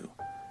can't do.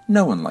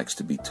 No one likes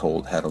to be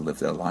told how to live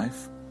their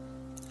life.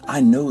 I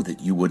know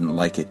that you wouldn't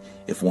like it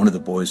if one of the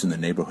boys in the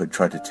neighborhood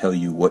tried to tell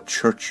you what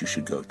church you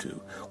should go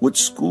to, what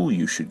school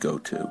you should go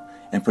to,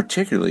 and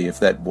particularly if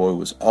that boy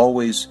was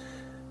always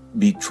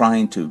be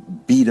trying to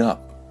beat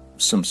up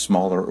some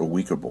smaller or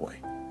weaker boy.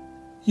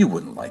 You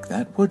wouldn't like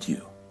that, would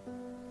you?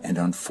 And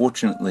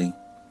unfortunately,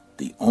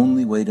 the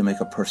only way to make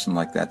a person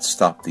like that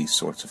stop these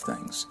sorts of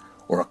things,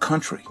 or a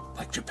country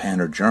like Japan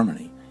or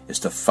Germany, is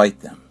to fight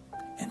them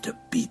and to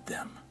beat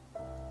them.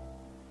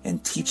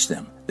 And teach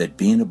them that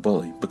being a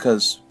bully,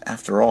 because,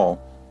 after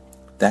all,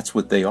 that's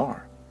what they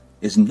are,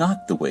 is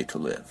not the way to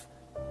live,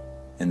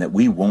 and that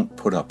we won't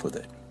put up with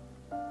it.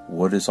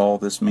 What does all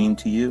this mean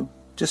to you?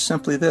 Just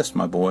simply this,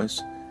 my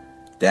boys.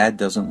 Dad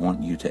doesn't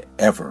want you to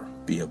ever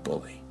be a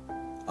bully.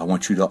 I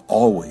want you to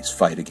always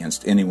fight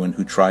against anyone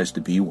who tries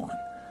to be one.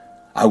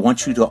 I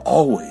want you to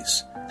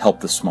always help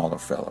the smaller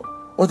fellow,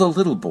 or the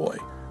little boy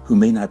who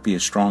may not be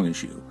as strong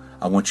as you.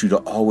 I want you to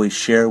always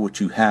share what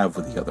you have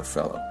with the other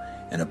fellow.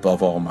 And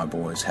above all, my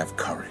boys, have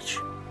courage.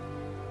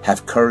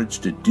 Have courage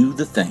to do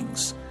the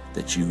things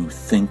that you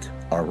think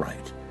are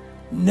right.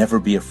 Never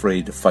be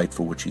afraid to fight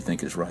for what you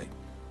think is right.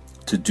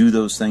 To do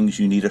those things,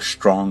 you need a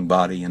strong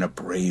body and a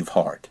brave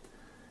heart.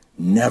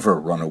 Never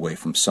run away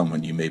from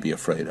someone you may be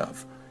afraid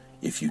of.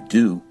 If you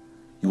do,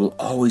 you will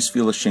always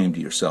feel ashamed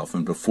of yourself,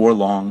 and before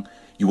long,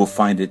 you will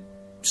find it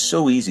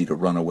so easy to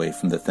run away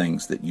from the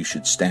things that you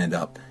should stand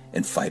up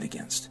and fight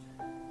against.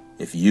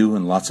 If you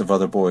and lots of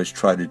other boys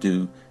try to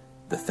do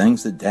the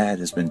things that Dad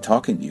has been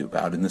talking to you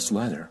about in this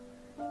letter,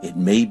 it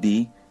may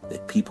be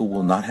that people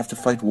will not have to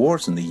fight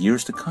wars in the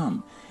years to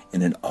come,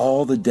 and then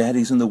all the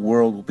daddies in the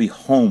world will be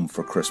home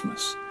for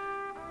Christmas.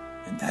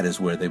 And that is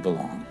where they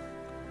belong.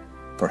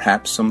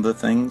 Perhaps some of the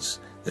things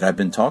that I've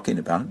been talking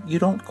about you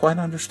don't quite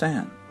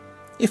understand.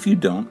 If you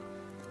don't,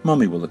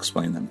 Mummy will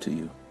explain them to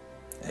you,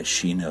 as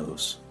she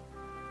knows.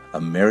 A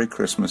Merry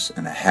Christmas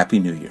and a Happy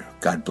New Year.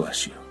 God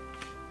bless you.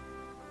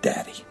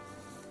 Daddy.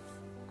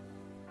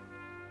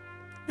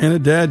 And a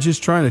dad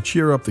just trying to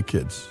cheer up the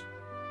kids.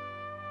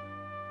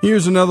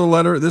 Here's another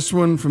letter, this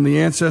one from the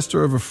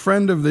ancestor of a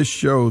friend of this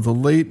show, the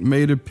late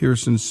Maida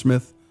Pearson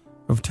Smith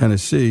of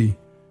Tennessee.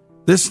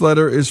 This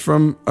letter is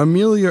from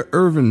Amelia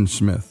Irvin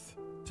Smith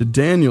to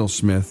Daniel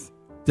Smith,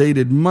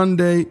 dated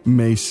Monday,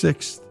 May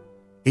 6th,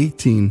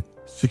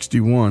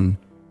 1861.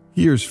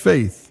 Here's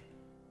Faith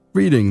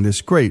reading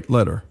this great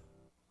letter.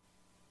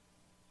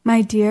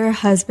 My dear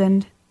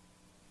husband,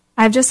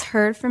 I've just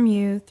heard from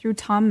you through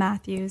Tom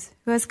Matthews,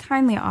 who has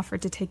kindly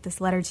offered to take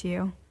this letter to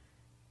you.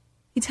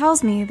 He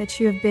tells me that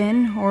you have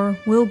been or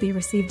will be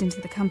received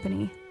into the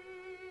company.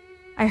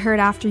 I heard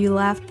after you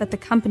left that the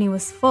company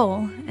was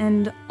full,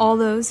 and all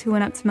those who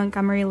went up to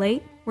Montgomery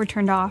late were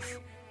turned off,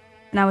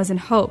 and I was in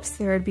hopes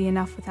there would be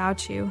enough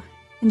without you,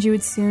 and you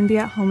would soon be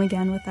at home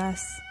again with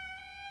us.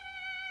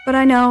 But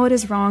I know it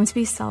is wrong to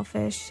be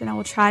selfish, and I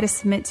will try to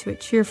submit to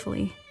it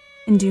cheerfully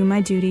and do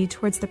my duty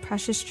towards the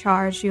precious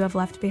charge you have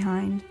left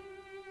behind.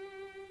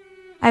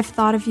 I've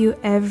thought of you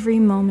every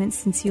moment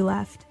since you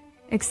left,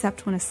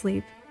 except when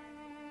asleep,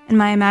 and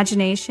my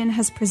imagination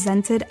has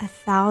presented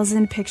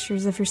 1,000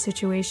 pictures of your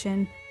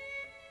situation,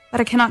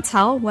 but I cannot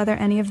tell whether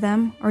any of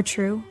them are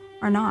true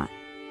or not,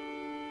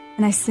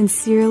 and I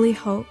sincerely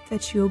hope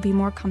that you will be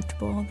more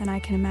comfortable than I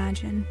can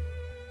imagine.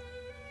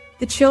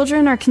 The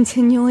children are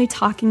continually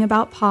talking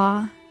about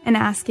Pa and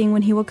asking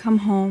when he will come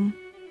home.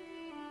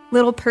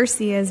 Little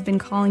Percy has been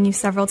calling you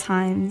several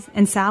times,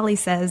 and Sally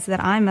says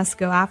that I must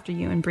go after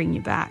you and bring you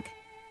back.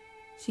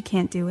 She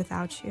can't do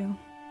without you.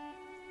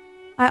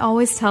 I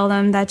always tell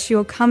them that you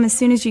will come as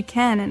soon as you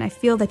can, and I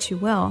feel that you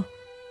will.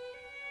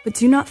 But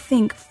do not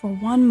think for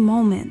one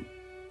moment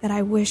that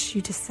I wish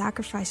you to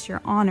sacrifice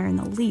your honor in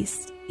the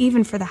least,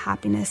 even for the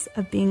happiness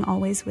of being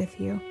always with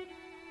you.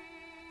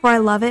 For I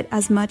love it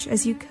as much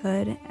as you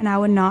could, and I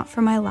would not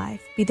for my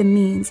life be the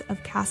means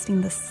of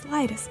casting the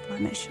slightest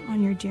blemish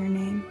on your dear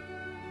name.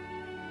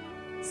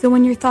 So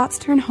when your thoughts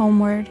turn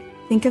homeward,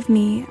 think of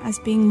me as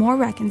being more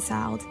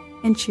reconciled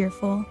and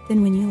cheerful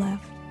than when you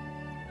left.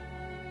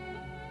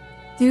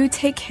 Do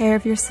take care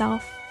of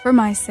yourself for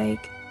my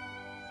sake.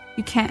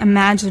 You can't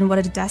imagine what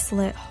a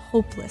desolate,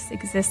 hopeless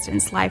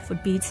existence life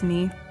would be to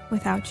me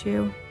without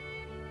you.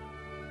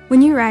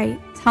 When you write,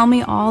 tell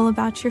me all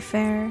about your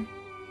fare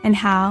and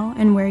how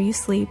and where you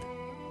sleep.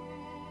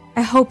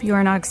 I hope you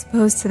are not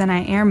exposed to the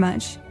night air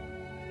much,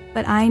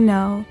 but I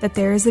know that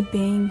there is a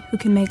being who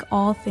can make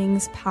all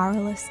things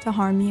powerless to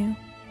harm you,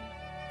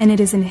 and it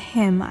is in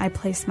him I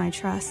place my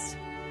trust.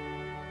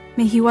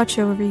 May he watch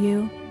over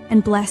you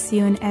and bless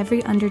you in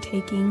every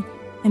undertaking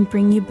and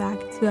bring you back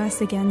to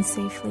us again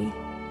safely.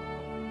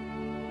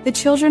 The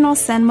children all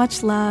send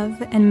much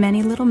love and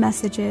many little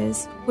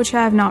messages, which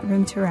I have not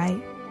room to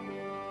write.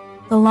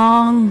 The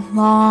long,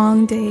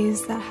 long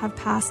days that have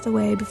passed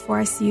away before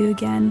I see you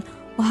again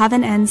will have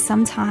an end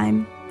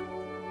sometime,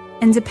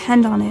 and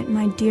depend on it,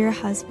 my dear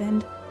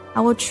husband,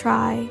 I will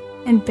try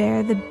and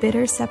bear the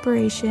bitter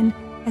separation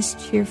as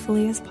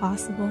cheerfully as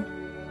possible.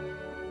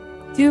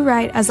 Do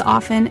write as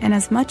often and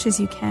as much as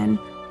you can,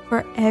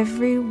 for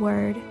every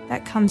word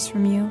that comes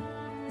from you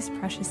is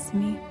precious to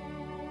me.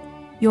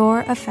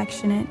 Your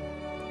affectionate,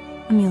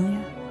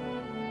 Amelia.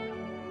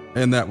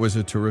 And that was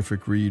a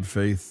terrific read,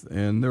 Faith.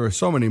 And there are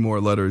so many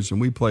more letters, and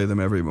we play them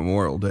every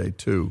Memorial Day,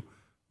 too,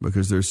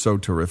 because they're so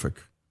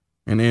terrific.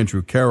 And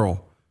Andrew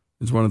Carroll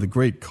is one of the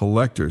great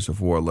collectors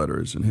of war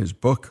letters, and his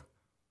book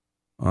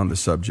on the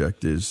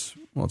subject is,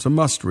 well, it's a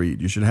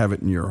must-read. You should have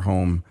it in your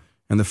home,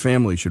 and the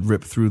family should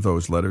rip through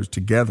those letters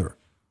together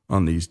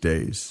on these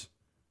days.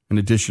 In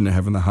addition to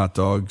having the hot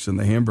dogs and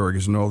the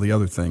hamburgers and all the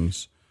other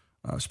things,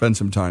 spend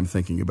some time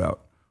thinking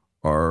about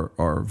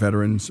our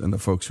veterans and the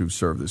folks who've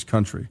served this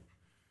country.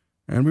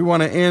 And we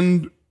want to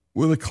end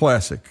with a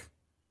classic.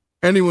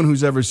 Anyone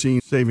who's ever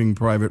seen Saving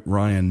Private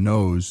Ryan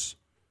knows.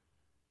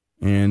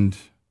 And,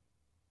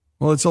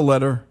 well, it's a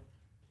letter.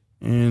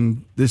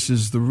 And this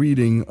is the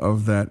reading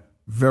of that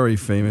very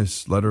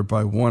famous letter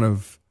by one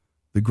of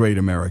the great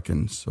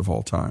Americans of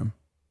all time.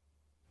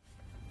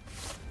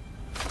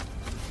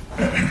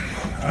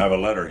 I have a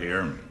letter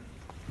here,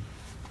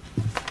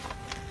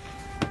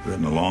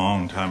 written a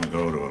long time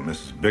ago to a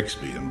Mrs.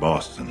 Bixby in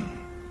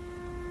Boston.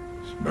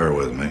 Just bear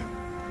with me.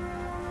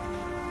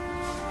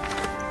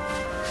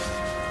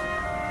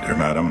 Dear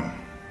Madam,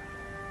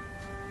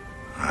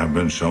 I have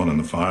been shown in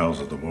the files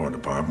of the War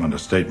Department a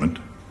statement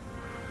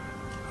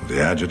of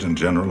the Adjutant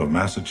General of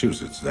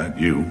Massachusetts that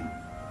you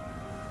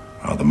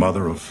are the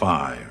mother of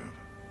 5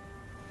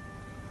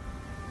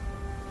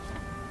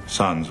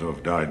 sons who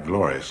have died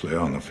gloriously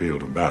on the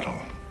field of battle.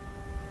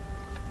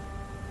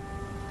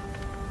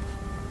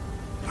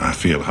 I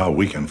feel how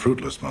weak and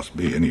fruitless must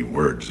be any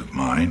words of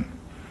mine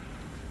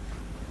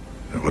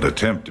that would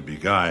attempt to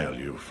beguile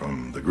you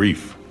from the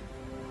grief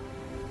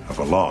of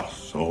a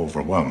loss so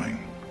overwhelming.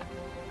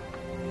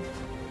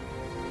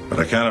 But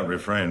I cannot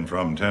refrain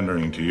from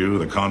tendering to you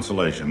the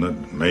consolation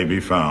that may be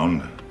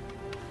found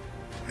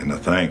in the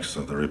thanks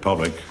of the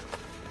Republic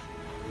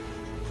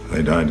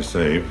they died to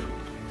save.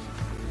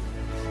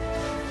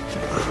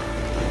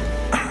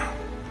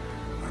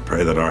 I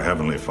pray that our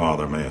Heavenly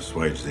Father may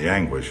assuage the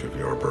anguish of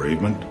your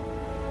bereavement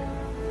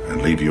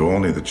and leave you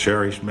only the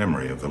cherished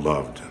memory of the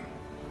loved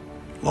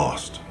and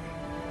lost,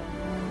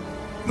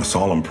 and the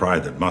solemn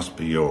pride that must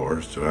be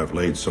yours to have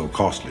laid so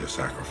costly a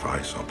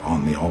sacrifice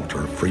upon the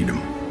altar of freedom.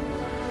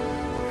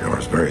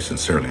 Yours very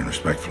sincerely and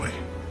respectfully,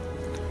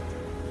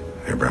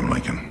 Abraham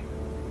Lincoln.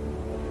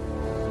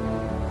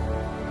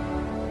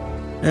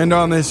 And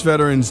on this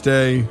Veterans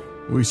Day,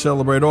 we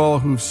celebrate all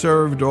who've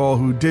served, all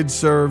who did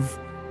serve,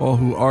 all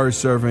who are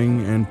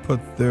serving, and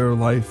put their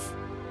life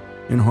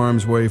in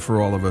harm's way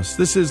for all of us.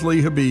 This is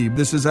Lee Habib.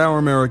 This is Our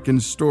American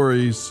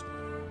Stories.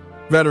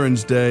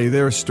 Veterans Day,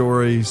 their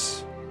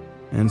stories,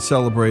 and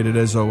celebrated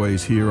as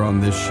always here on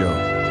this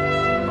show.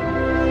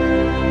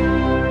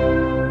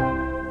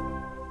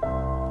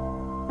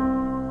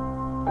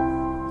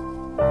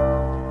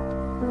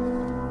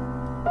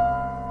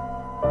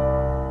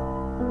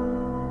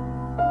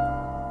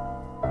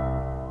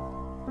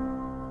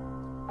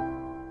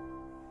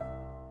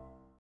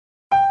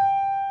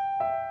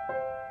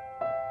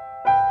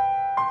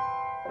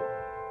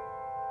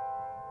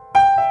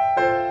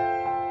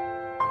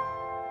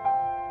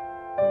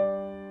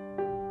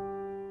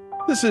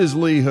 This is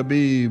Lee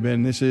Habib,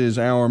 and this is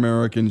Our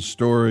American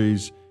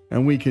Stories,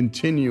 and we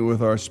continue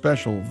with our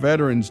special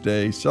Veterans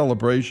Day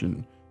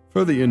celebration.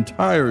 For the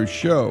entire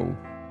show,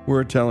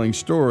 we're telling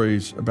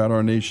stories about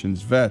our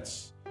nation's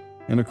vets.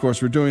 And of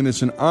course, we're doing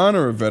this in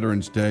honor of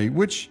Veterans Day,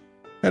 which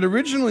had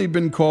originally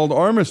been called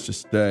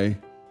Armistice Day,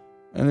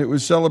 and it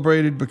was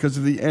celebrated because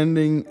of the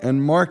ending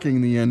and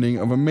marking the ending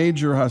of a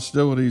major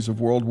hostilities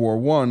of World War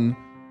I,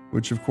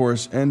 which of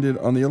course ended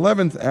on the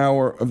 11th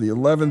hour of the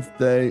 11th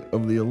day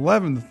of the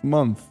 11th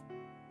month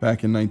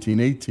back in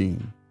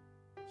 1918.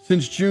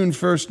 Since June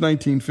 1st,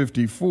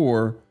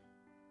 1954,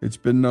 it's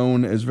been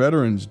known as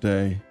Veterans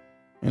Day.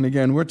 And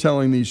again, we're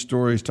telling these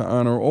stories to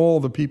honor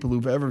all the people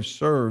who've ever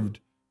served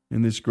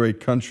in this great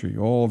country,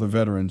 all the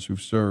veterans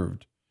who've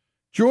served.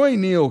 Joy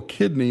Neal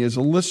Kidney is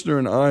a listener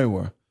in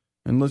Iowa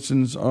and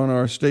listens on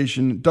our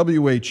station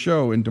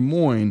WHO in Des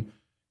Moines,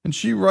 and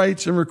she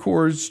writes and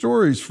records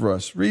stories for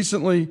us.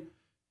 Recently,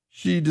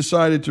 she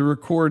decided to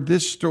record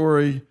this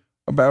story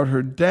about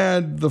her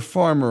dad, the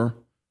farmer,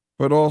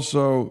 but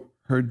also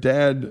her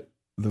dad,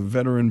 the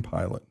veteran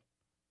pilot.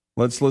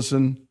 Let's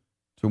listen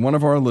to one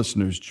of our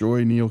listeners,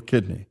 Joy Neal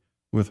Kidney,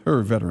 with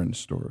her veteran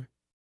story.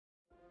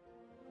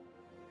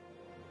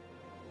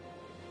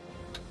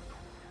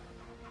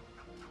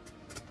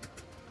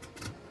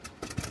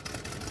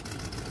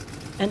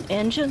 An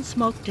engine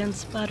smoked and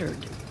sputtered.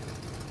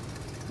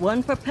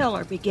 One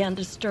propeller began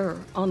to stir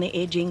on the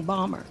aging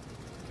bomber.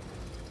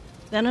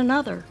 Then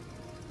another.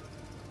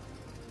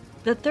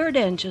 The third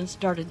engine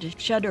started to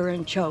shudder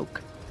and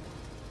choke.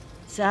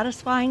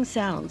 Satisfying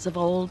sounds of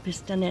old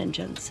piston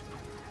engines.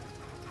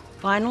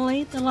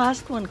 Finally, the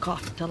last one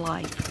coughed to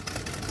life.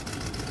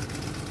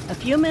 A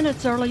few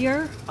minutes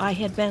earlier, I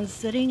had been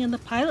sitting in the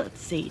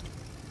pilot's seat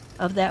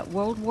of that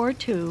World War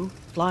II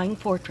Flying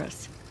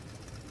Fortress,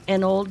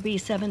 an old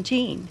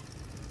B-17.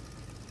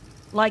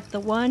 Like the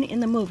one in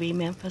the movie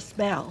Memphis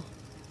Belle,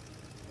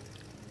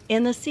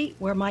 in the seat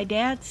where my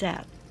dad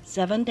sat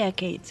 7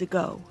 decades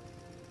ago.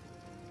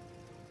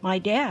 My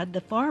dad,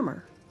 the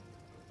farmer.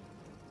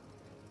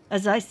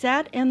 As I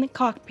sat in the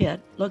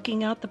cockpit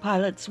looking out the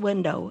pilot's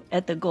window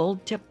at the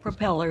gold-tipped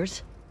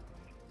propellers,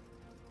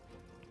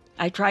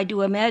 I tried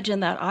to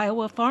imagine that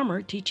Iowa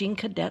farmer teaching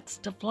cadets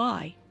to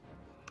fly,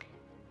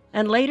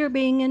 and later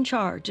being in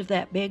charge of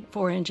that big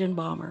 4-engine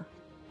bomber.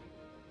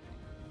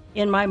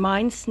 In my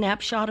mind's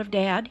snapshot of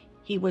Dad,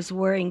 he was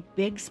wearing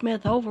Big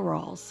Smith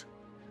overalls,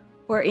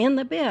 where in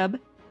the bib,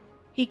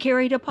 he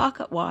carried a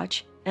pocket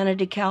watch and a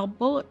decal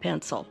bullet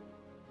pencil,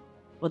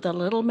 with a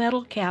little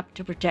metal cap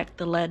to protect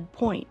the lead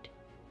point.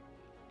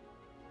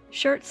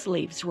 Shirt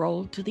sleeves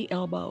rolled to the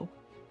elbow,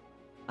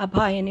 a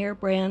Pioneer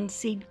brand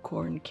seed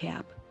corn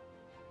cap,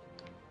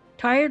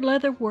 tired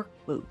leather work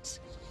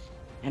boots,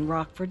 and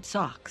Rockford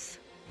socks.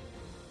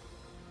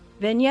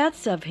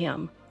 Vignettes of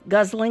him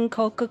guzzling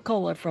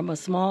Coca-Cola from a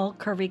small,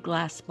 curvy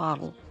glass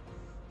bottle,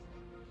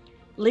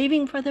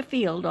 leaving for the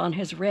field on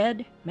his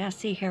red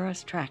Massey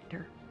Harris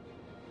tractor,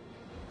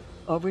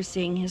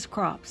 overseeing his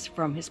crops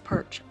from his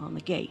perch on the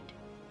gate,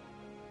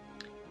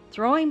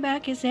 throwing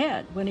back his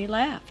head when he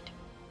laughed,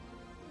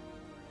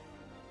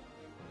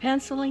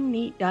 penciling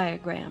neat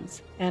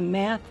diagrams and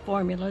math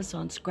formulas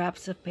on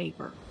scraps of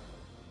paper,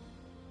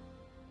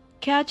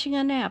 catching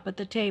a nap at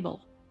the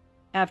table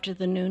after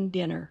the noon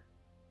dinner,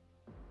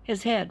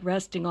 his head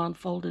resting on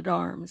folded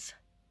arms.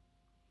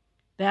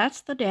 That's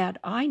the Dad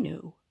I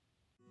knew.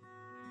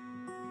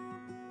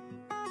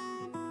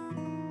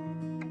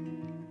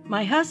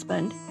 My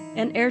husband,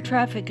 an air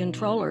traffic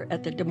controller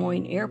at the Des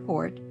Moines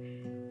airport,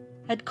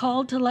 had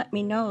called to let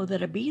me know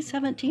that a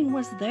B-17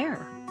 was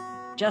there,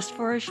 just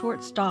for a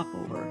short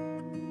stopover.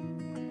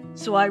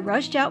 So I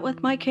rushed out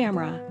with my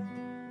camera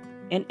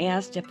and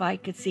asked if I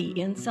could see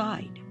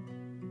inside,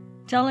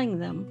 telling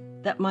them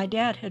that my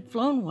dad had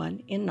flown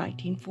one in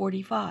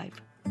 1945.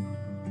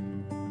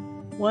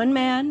 One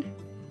man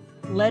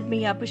led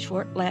me up a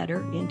short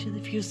ladder into the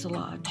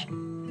fuselage,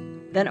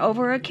 then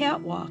over a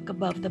catwalk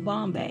above the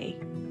bomb bay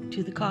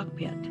to the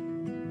cockpit.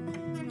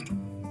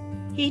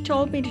 He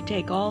told me to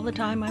take all the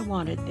time I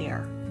wanted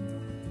there.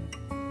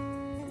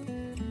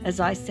 As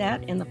I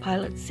sat in the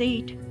pilot's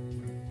seat,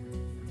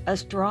 a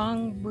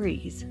strong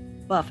breeze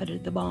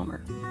buffeted the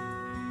bomber.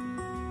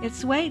 It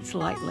swayed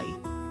slightly.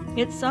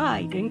 It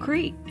sighed and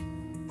creaked,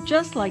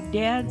 just like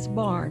Dad's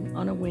barn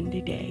on a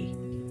windy day.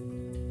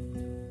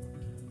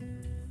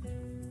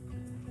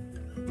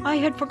 I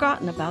had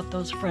forgotten about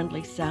those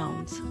friendly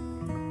sounds.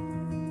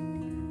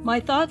 My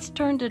thoughts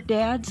turned to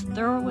Dad's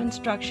thorough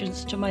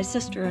instructions to my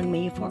sister and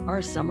me for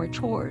our summer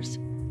chores.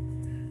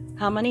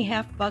 How many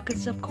half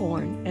buckets of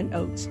corn and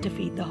oats to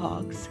feed the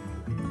hogs?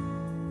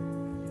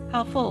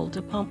 How full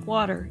to pump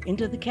water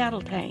into the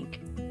cattle tank?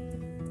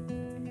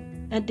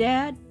 And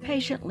Dad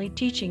patiently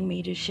teaching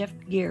me to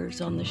shift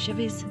gears on the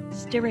Chevy's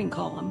steering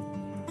column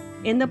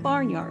in the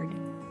barnyard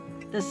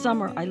the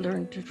summer I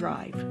learned to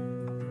drive.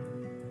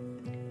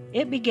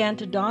 It began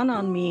to dawn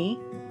on me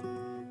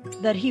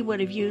that he would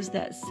have used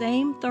that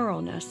same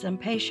thoroughness and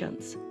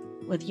patience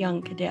with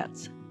young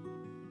cadets.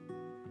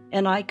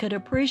 And I could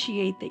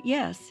appreciate that,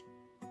 yes,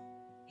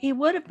 he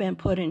would have been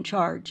put in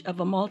charge of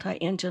a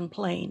multi-engine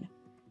plane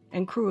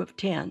and crew of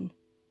 10.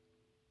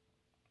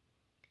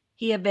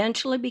 He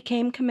eventually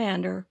became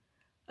commander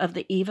of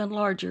the even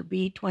larger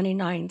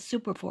B-29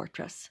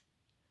 Superfortress,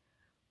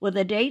 with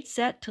a date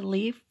set to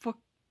leave for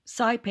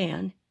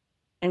Saipan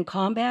and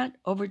combat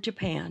over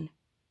Japan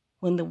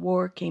when the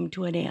war came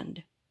to an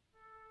end.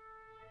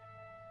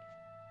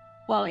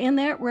 While in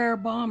that rare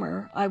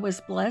bomber, I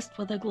was blessed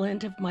with a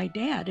glint of my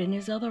dad in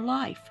his other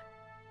life.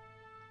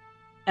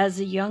 As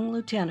a young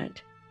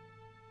lieutenant,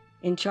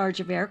 in charge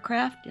of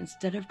aircraft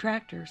instead of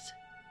tractors,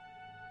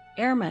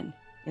 airmen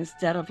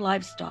instead of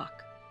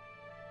livestock.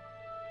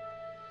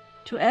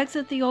 To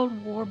exit the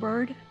old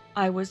warbird,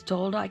 I was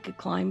told I could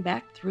climb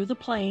back through the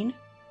plane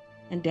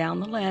and down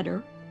the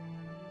ladder,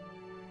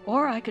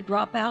 or I could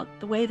drop out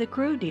the way the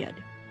crew did,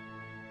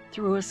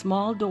 through a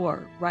small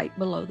door right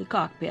below the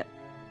cockpit,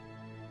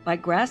 by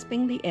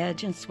grasping the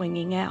edge and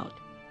swinging out.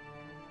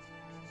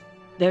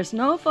 There's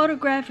no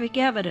photographic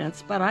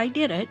evidence, but I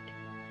did it,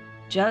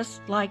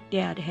 just like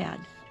Dad had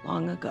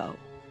long ago.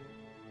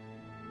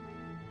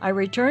 I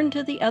returned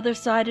to the other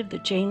side of the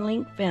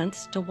chain-link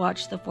fence to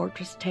watch the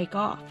fortress take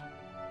off.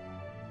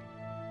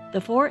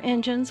 The 4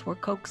 engines were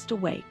coaxed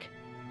awake,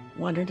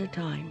 one at a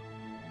time.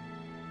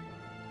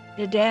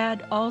 Did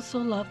Dad also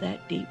love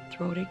that deep,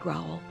 throaty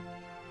growl?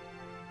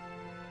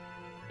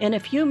 In a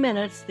few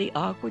minutes, the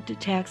awkward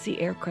taxi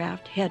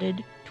aircraft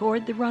headed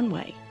toward the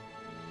runway.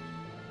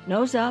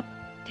 Nose up,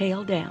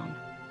 tail down.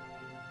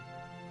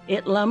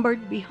 It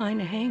lumbered behind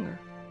a hangar.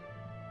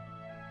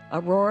 A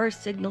roar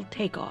signaled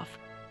takeoff,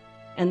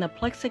 and the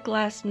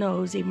plexiglass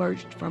nose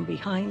emerged from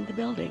behind the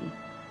building,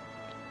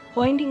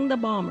 pointing the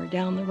bomber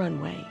down the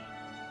runway.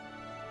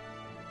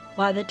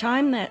 By the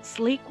time that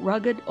sleek,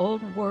 rugged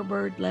old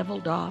warbird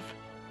leveled off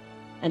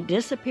and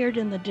disappeared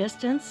in the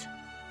distance,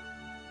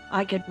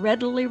 I could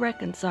readily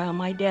reconcile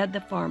my dad the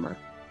farmer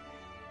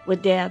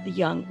with Dad the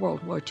young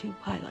World War II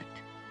pilot.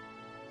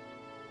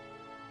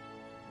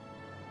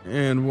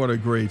 And what a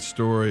great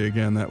story.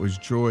 Again, that was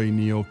Joy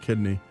Neal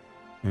Kidney,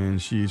 and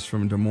she's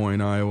from Des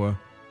Moines, Iowa.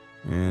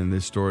 And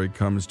this story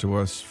comes to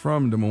us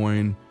from Des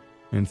Moines,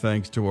 and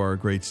thanks to our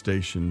great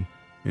station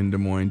in Des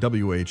Moines,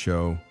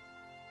 WHO.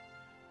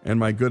 And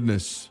my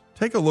goodness,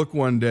 take a look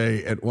one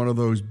day at one of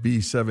those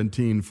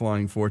B-17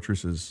 flying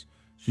fortresses.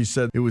 She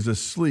said it was a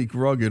sleek,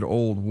 rugged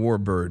old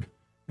warbird,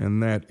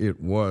 and that it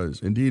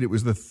was. Indeed, it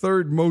was the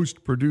 3rd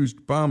most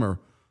produced bomber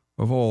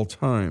of all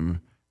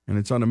time, and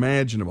it's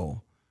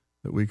unimaginable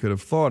that we could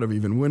have thought of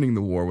even winning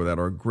the war without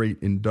our great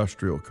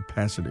industrial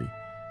capacity.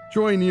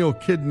 Joy Neal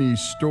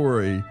Kidney's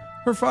story,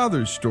 her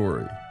father's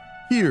story,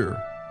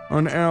 here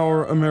on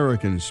Our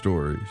American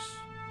Stories.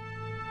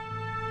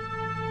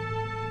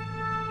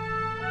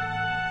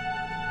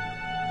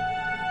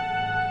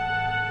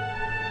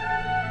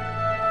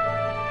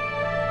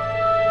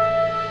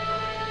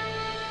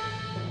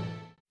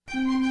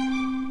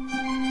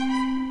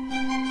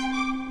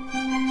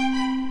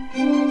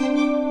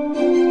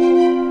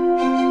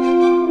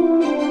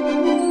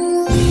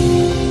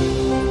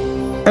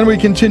 And we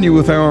continue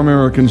with Our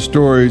American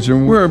Stories,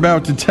 and we're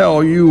about to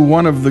tell you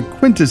one of the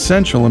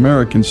quintessential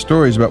American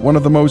stories about one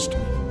of the most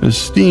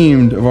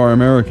esteemed of our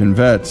American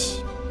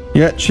vets.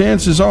 Yet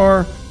chances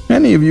are,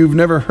 many of you have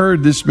never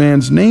heard this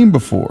man's name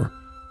before.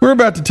 We're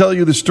about to tell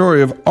you the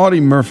story of Audie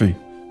Murphy,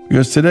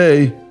 because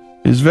today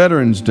is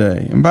Veterans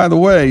Day. And by the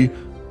way,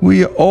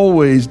 we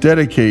always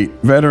dedicate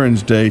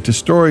Veterans Day to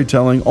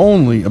storytelling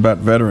only about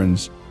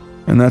veterans.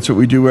 And that's what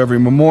we do every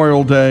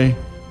Memorial Day.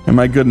 And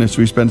my goodness,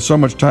 we spend so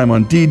much time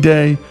on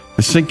D-Day,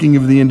 the sinking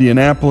of the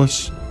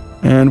Indianapolis,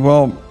 and,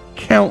 well,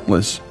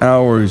 countless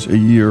hours a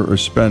year are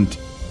spent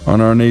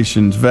on our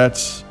nation's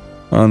vets,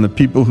 on the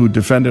people who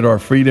defended our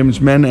freedoms,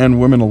 men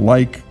and women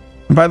alike.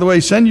 And by the way,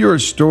 send your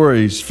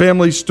stories,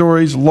 family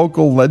stories,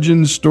 local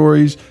legend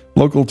stories,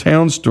 local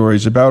town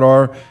stories about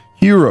our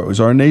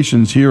heroes, our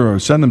nation's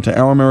heroes. Send them to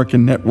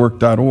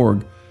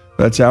ouramericannetwork.org.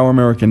 That's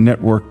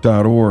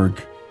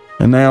ouramericannetwork.org.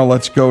 And now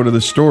let's go to the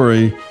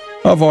story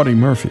of Audie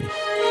Murphy.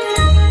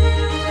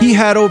 He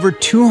had over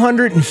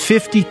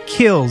 250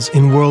 kills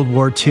in World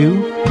War II.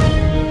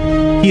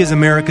 He is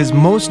America's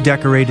most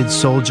decorated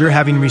soldier,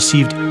 having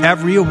received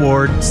every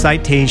award,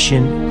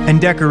 citation, and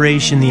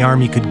decoration the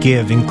Army could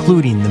give,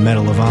 including the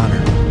Medal of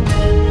Honor.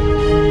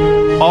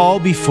 all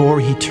before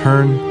he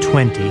turned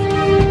 20,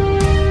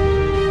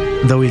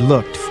 though he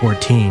looked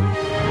 14.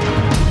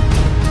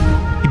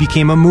 He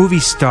became a movie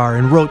star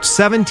and wrote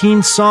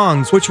 17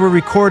 songs, which were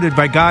recorded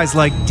by guys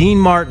like Dean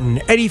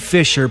Martin, Eddie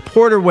Fisher,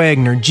 Porter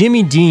Wagner,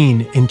 Jimmy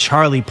Dean, and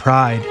Charlie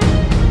Pride.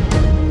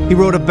 He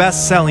wrote a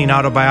best-selling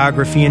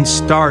autobiography and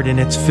starred in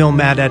its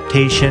film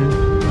adaptation,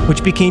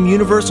 which became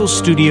Universal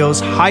Studios'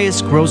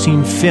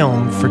 highest-grossing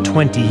film for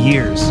 20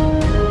 years,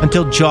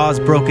 until Jaws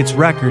broke its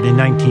record in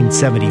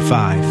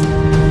 1975.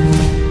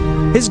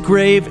 His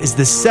grave is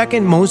the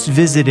second most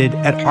visited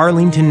at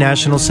Arlington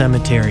National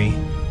Cemetery.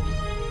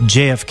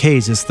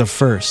 JFK's is the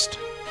first.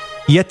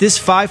 Yet this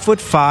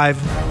 5'5",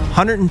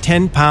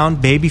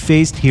 110-pound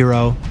baby-faced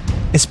hero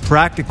is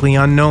practically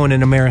unknown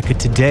in America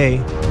today,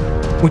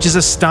 which is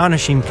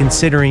astonishing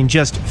considering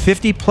just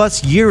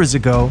 50-plus years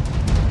ago,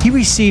 he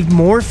received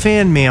more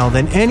fan mail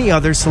than any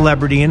other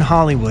celebrity in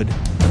Hollywood.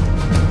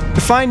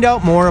 To find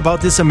out more about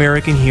this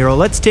American hero,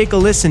 let's take a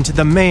listen to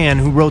the man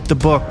who wrote the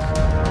book.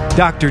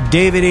 Dr.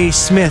 David A.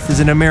 Smith is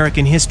an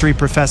American history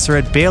professor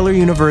at Baylor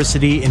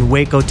University in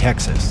Waco,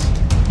 Texas.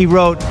 He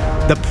wrote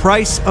The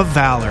Price of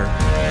Valor,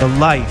 The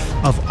Life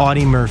of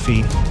Audie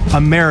Murphy,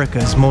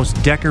 America's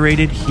most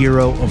decorated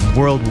hero of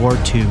World War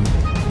II.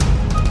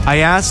 I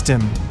asked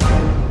him,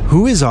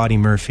 who is Audie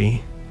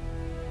Murphy?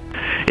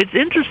 It's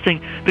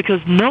interesting because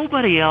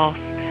nobody else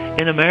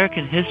in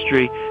American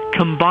history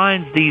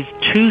combines these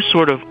two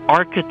sort of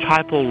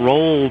archetypal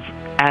roles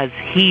as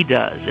he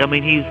does. I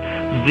mean, he's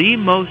the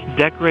most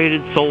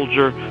decorated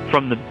soldier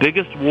from the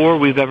biggest war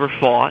we've ever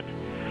fought,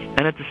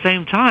 and at the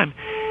same time,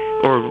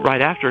 or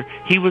right after,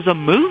 he was a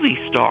movie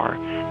star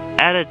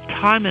at a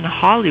time in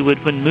Hollywood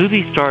when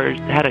movie stars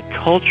had a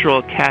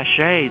cultural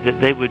cachet that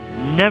they would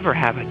never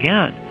have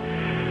again.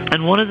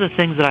 And one of the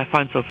things that I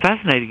find so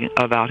fascinating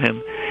about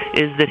him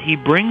is that he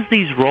brings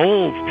these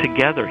roles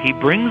together. He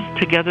brings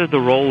together the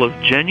role of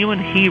genuine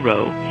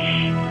hero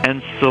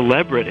and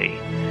celebrity,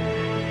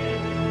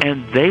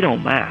 and they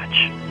don't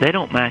match. They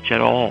don't match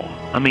at all.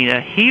 I mean, a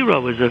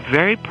hero is a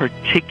very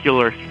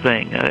particular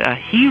thing. A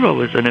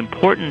hero is an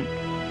important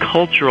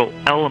cultural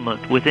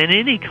element within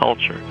any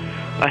culture.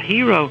 A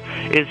hero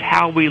is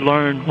how we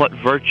learn what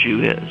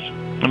virtue is.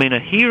 I mean,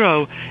 a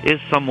hero is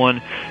someone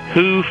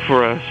who,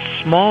 for a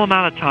small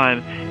amount of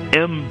time,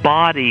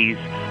 embodies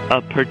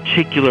a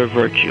particular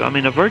virtue. I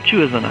mean, a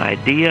virtue is an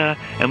idea,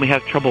 and we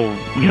have trouble,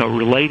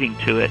 relating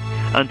to it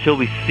until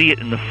we see it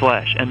in the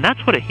flesh. And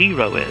that's what a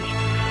hero is.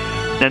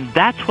 And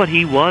that's what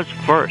he was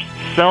first.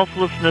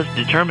 Selflessness,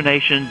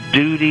 determination,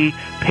 duty,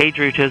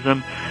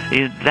 patriotism,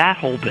 that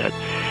whole bit.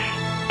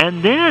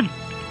 And then,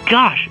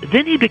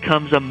 then he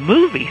becomes a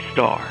movie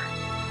star.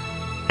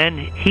 And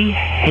he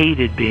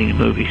hated being a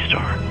movie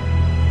star.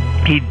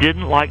 He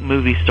didn't like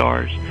movie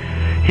stars.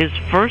 His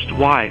first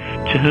wife,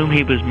 to whom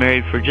he was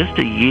married for just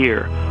a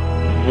year,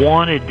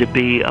 wanted to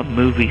be a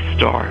movie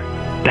star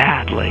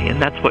badly,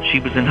 and that's what she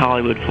was in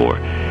Hollywood for.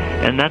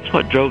 And that's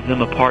what drove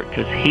them apart,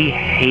 because he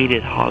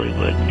hated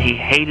Hollywood. He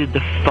hated the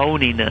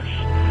phoniness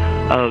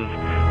of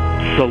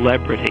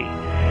celebrity.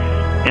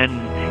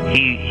 And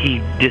he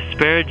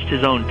disparaged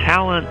his own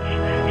talents.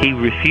 He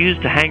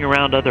refused to hang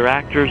around other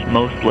actors,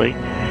 mostly.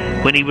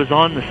 When he was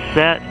on the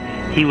set,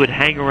 he would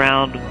hang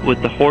around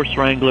with the horse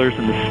wranglers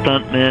and the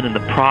stuntmen and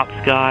the props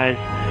guys.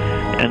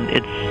 And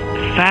it's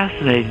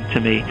fascinating to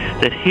me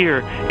that here,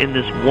 in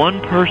this one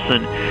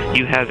person,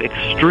 you have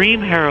extreme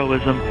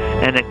heroism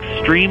and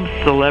extreme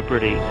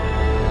celebrity,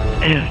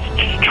 and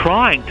it's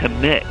trying to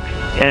mix.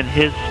 And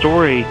his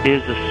story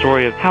is a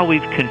story of how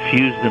we've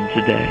confused them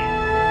today.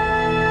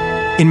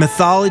 In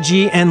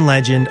mythology and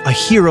legend, a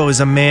hero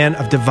is a man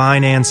of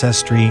divine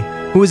ancestry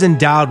who is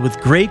endowed with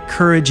great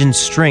courage and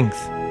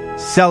strength,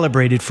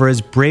 celebrated for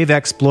his brave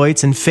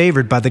exploits and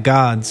favored by the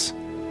gods.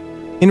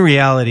 In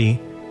reality,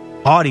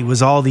 Audie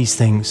was all these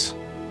things.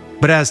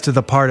 But as to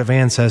the part of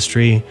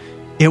ancestry,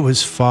 it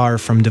was far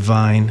from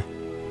divine.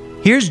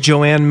 Here's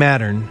Joanne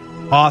Mattern,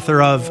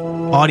 author of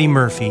Audie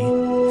Murphy,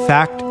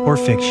 Fact or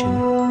Fiction.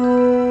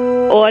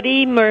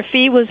 Audie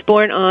Murphy was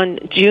born on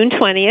June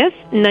 20th,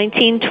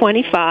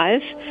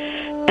 1925,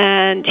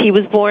 and he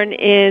was born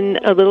in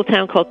a little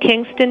town called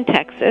Kingston,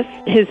 Texas.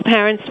 His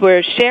parents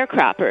were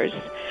sharecroppers,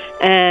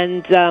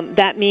 and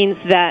that means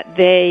that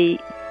they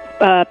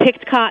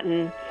picked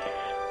cotton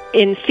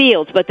in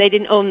fields, but they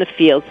didn't own the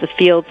fields. The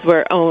fields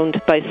were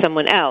owned by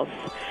someone else.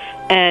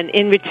 And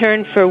in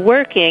return for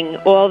working,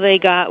 all they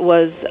got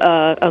was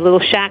a little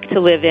shack to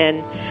live in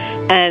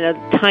and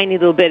a tiny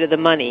little bit of the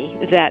money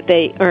that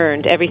they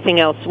earned. Everything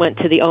else went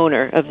to the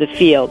owner of the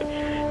field.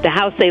 The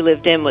house they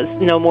lived in was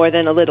no more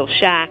than a little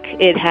shack.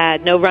 It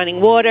had no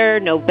running water,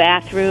 no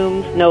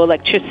bathrooms, no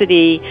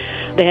electricity.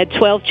 They had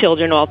 12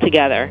 children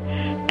altogether.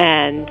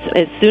 And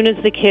as soon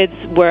as the kids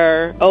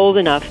were old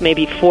enough,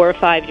 maybe 4 or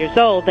 5 years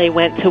old, they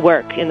went to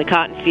work in the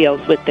cotton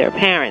fields with their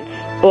parents.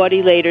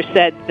 Audie later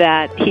said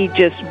that he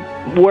just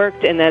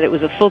worked and that it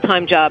was a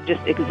full-time job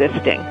just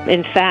existing.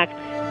 In fact,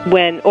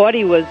 when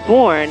Audie was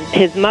born,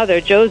 his mother,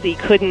 Josie,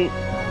 couldn't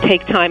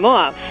take time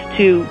off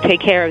to take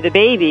care of the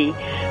baby,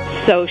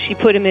 so she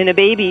put him in a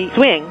baby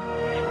swing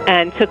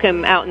and took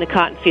him out in the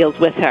cotton fields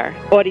with her.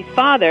 Audie's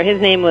father,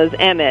 his name was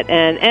Emmett,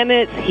 and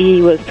Emmett,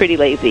 he was pretty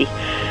lazy,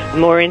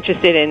 more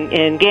interested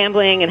in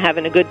gambling and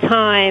having a good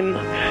time.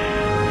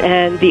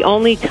 And the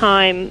only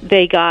time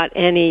they got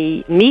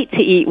any meat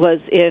to eat was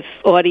if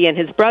Audie and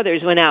his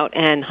brothers went out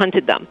and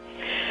hunted them.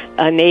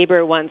 A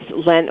neighbor once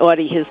lent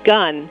Audie his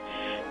gun,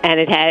 and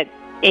it had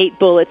 8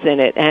 bullets in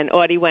it. And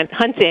Audie went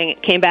hunting,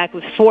 came back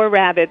with 4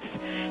 rabbits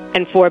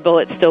and 4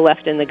 bullets still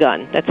left in the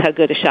gun. That's how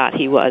good a shot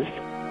he was.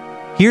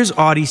 Here's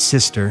Audie's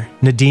sister,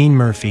 Nadine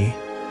Murphy.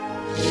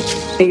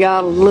 He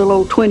got a little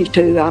old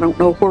 22, I don't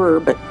know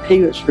where, but he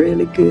was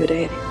really good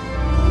at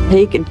it.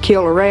 He could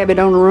kill a rabbit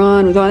on the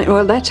run.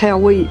 Well, that's how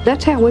we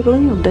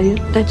lived, Dad.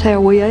 That's how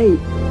we ate.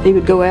 He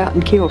would go out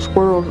and kill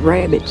squirrels,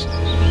 rabbits.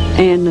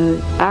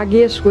 And I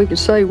guess we could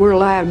say we're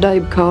alive today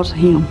because of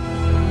him.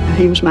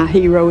 He was my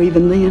hero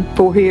even then,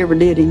 before he ever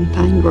did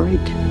anything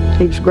great.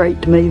 He was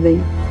great to me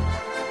then.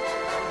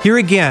 Here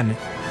again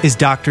is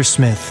Dr.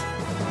 Smith.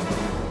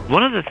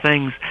 One of the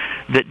things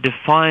that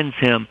defines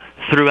him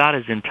throughout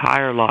his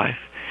entire life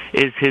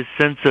is his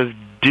sense of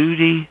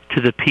duty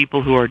to the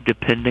people who are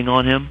depending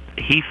on him.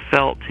 He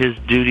felt his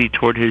duty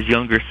toward his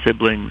younger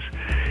siblings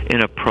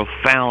in a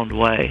profound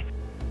way.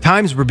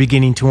 Times were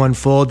beginning to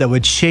unfold that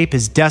would shape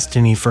his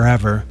destiny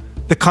forever.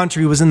 The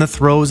country was in the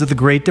throes of the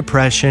Great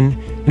Depression,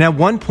 and at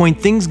one point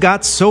things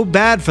got so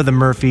bad for the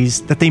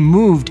Murphys that they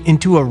moved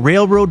into a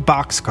railroad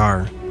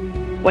boxcar.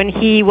 When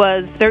he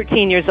was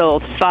 13 years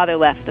old, his father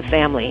left the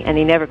family, and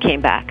he never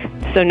came back.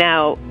 So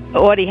now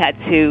Audie had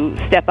to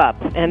step up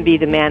and be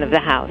the man of the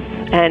house.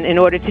 And in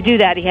order to do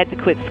that, he had to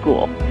quit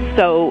school.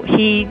 So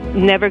he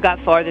never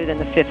got farther than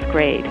the 5th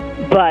grade.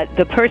 But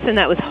the person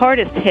that was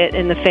hardest hit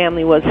in the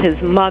family was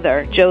his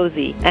mother,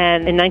 Josie.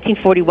 And in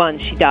 1941,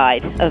 she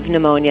died of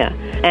pneumonia.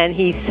 And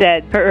he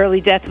said her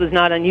early death was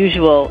not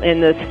unusual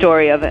in the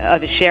story of a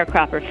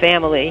sharecropper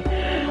family,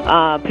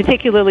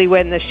 particularly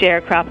when the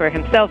sharecropper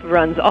himself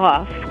runs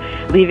off,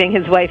 leaving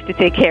his wife to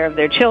take care of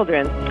their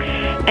children.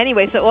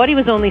 Anyway, so Audie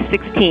was only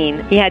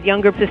 16. He had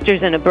younger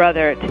sisters and a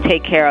brother to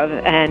take care of,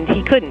 and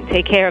he couldn't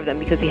take care of them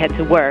because he had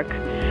to work.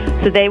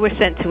 So they were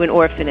sent to an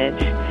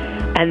orphanage.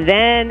 And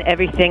then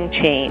everything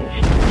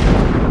changed.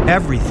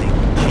 Everything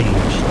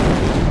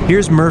changed.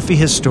 Here's Murphy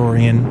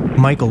historian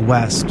Michael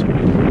West.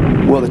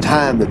 Well, the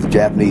time that the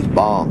Japanese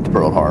bombed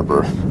Pearl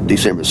Harbor,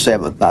 December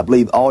 7th, I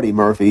believe Audie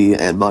Murphy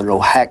and Monroe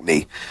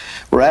Hackney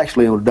were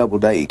actually on a double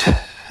date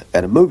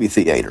at a movie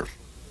theater.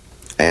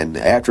 And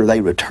after they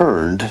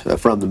returned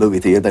from the movie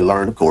theater, they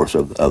learned, of course,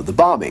 of the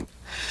bombing.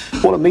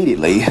 Well,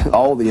 immediately,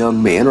 all the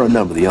young men, or a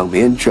number of the young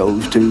men,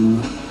 chose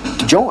to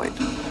join.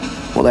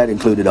 Well, that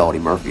included Audie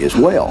Murphy as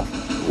well.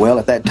 Well,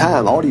 at that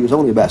time, Audie was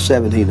only about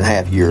 17 and a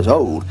half years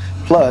old,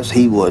 plus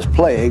he was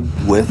plagued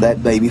with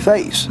that baby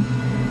face.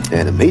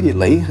 And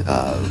immediately,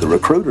 the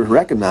recruiters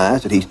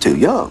recognized that he's too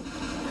young.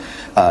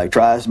 He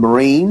tries the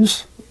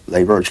Marines.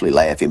 They virtually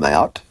laugh him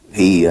out.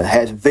 He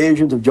has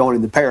visions of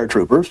joining the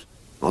paratroopers.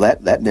 Well,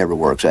 that never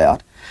works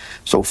out.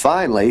 So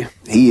finally,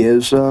 he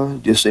is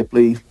just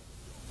simply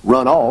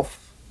run off,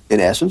 in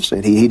essence,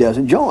 and he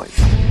doesn't join.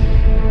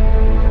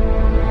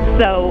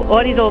 So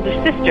Audie's older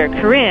sister,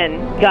 Corinne,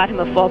 got him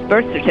a false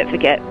birth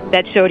certificate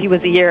that showed he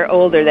was a year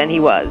older than he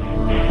was.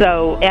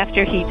 So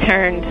after he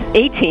turned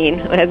 18,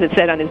 as it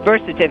said on his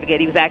birth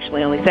certificate, he was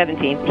actually only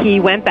 17, he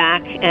went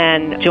back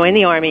and joined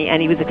the Army,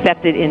 and he was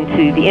accepted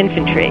into the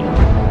infantry.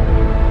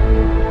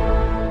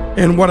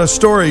 And what a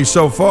story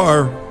so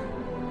far.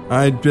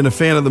 I'd been a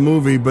fan of the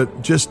movie,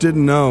 but just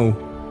didn't know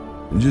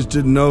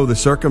the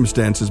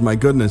circumstances. My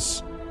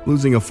goodness,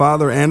 losing a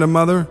father and a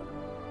mother,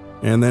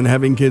 and then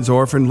having kids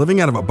orphaned,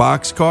 living out of a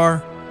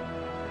boxcar.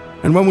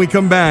 And when we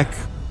come back,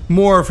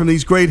 more from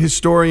these great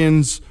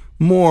historians,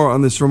 more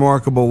on this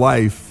remarkable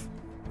life,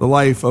 the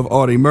life of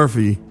Audie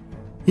Murphy,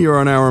 here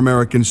on Our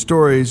American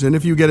Stories. And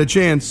if you get a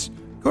chance,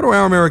 go to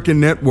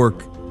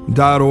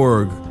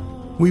ouramericannetwork.org.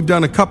 We've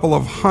done a couple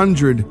of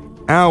 100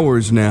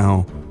 hours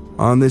now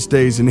on this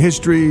Days in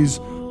Histories,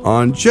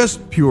 on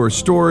just pure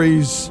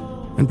stories,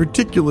 and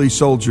particularly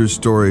soldiers'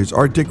 stories.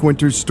 Art Dick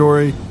Winter's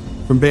story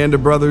from Band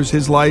of Brothers,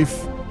 his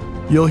life.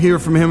 You'll hear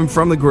from him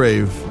from the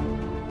grave.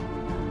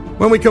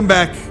 When we come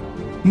back,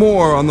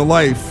 more on the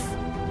life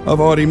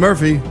of Audie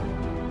Murphy.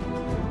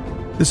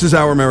 This is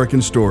Our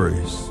American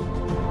Stories.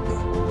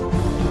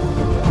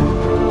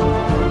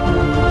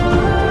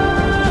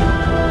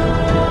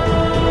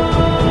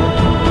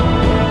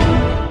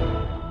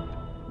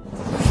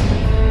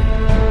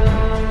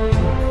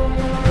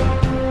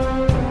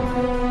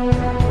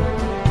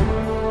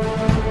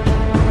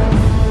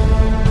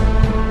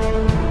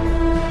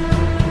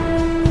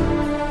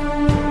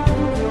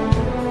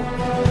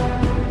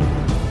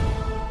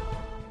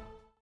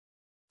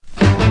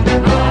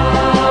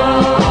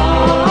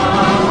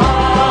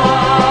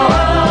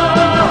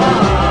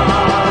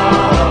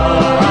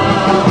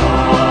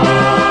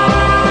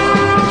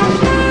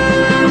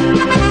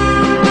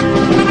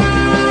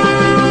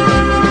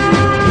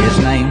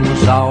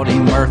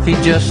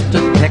 Just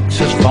a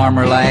Texas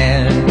farmer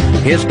lad.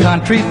 His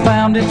country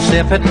found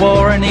itself at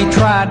war, and he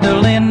tried to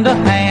lend a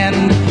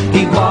hand.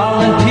 He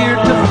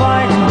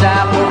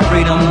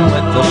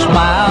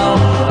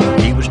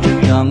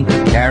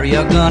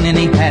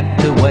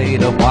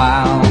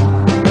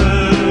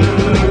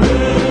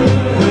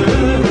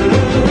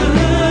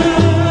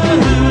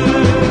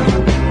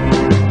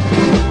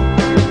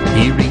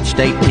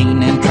reached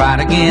 18 and tried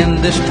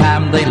again. This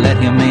time they let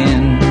him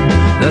in.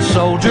 The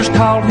soldiers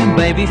called him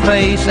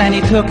Babyface, and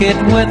he took it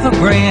with a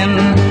grin.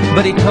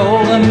 But he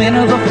told the men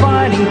of the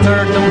fighting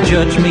third, don't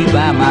judge me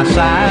by my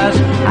size.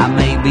 I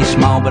may be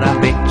small, but I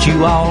bet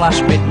you all I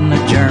spit in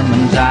the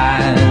Germans'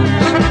 eyes.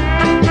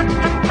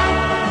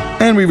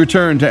 And we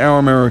return to Our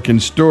American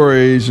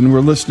Stories, and we're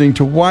listening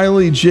to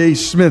Wiley J.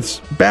 Smith's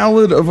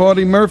Ballad of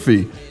Audie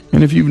Murphy.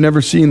 And if you've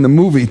never seen the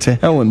movie To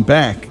Hell and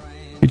Back,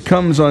 it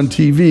comes on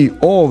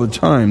TV all the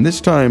time.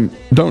 This time,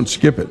 don't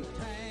skip it.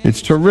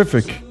 It's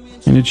terrific,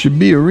 and it should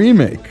be a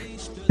remake.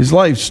 His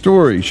life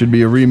story should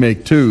be a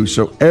remake too,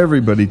 so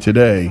everybody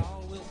today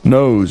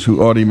knows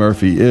who Audie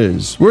Murphy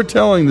is. We're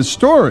telling the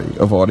story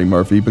of Audie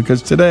Murphy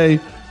because today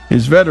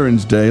is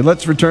Veterans Day.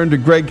 Let's return to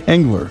Greg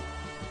Hengler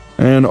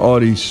and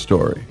Audie's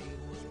story.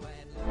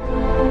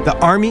 The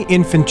Army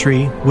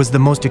infantry was the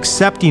most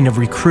accepting of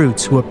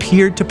recruits who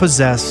appeared to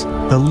possess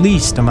the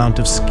least amount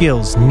of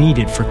skills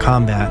needed for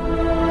combat.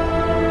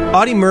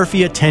 Audie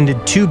Murphy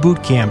attended 2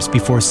 boot camps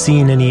before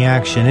seeing any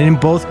action, and in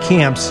both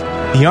camps,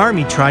 the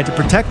Army tried to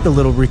protect the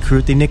little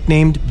recruit they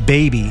nicknamed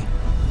Baby.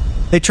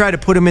 They tried to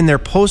put him in their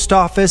post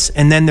office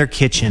and then their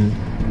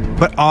kitchen,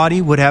 but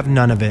Audie would have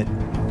none of it.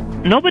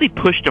 Nobody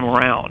pushed him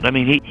around. I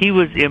mean, he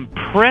was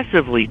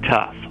impressively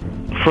tough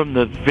from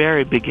the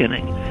very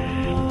beginning.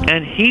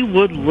 And he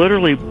would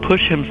literally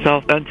push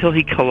himself until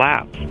he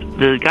collapsed.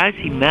 The guys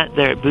he met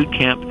there at boot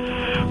camp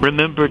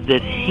remembered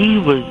that he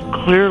was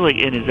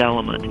clearly in his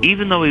element,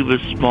 even though he was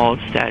small of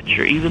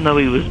stature, even though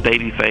he was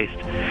baby-faced.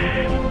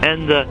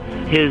 And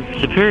his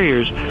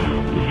superiors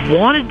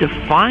wanted to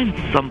find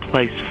some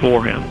place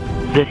for him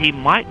that he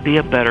might be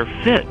a better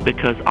fit,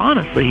 because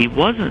honestly, he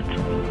wasn't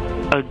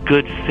a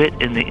good fit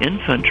in the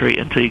infantry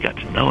until you got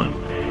to know him.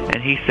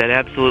 And he said,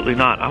 absolutely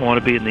not. I want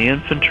to be in the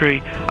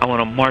infantry. I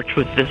want to march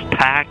with this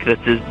pack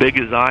that's as big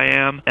as I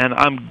am, and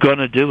I'm going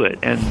to do it.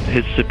 And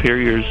his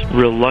superiors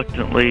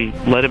reluctantly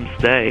let him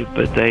stay,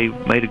 but they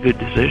made a good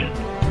decision.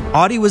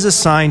 Audie was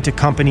assigned to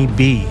Company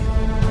B,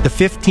 the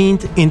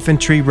 15th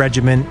Infantry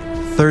Regiment,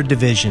 3rd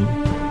Division.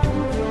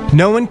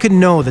 No one could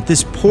know that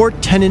this poor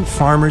tenant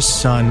farmer's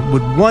son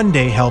would one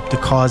day help to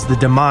cause the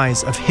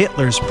demise of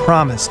Hitler's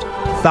promised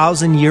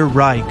 1,000-year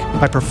Reich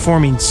by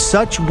performing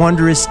such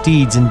wondrous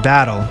deeds in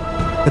battle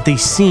that they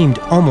seemed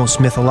almost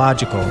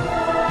mythological.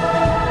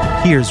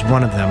 Here's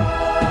one of them.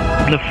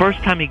 The first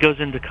time he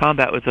goes into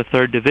combat with the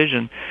 3rd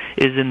Division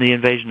is in the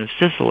invasion of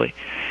Sicily.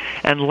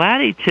 And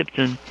Laddie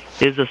Tipton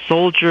is a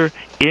soldier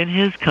in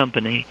his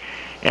company,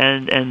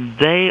 and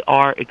they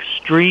are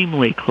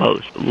extremely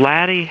close.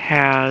 Laddie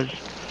has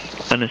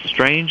an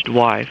estranged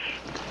wife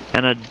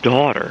and a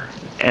daughter,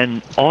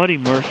 and Audie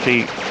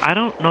Murphy, I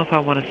don't know if I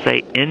want to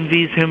say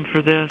envies him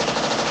for this,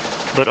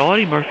 but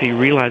Audie Murphy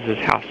realizes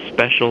how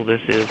special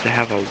this is to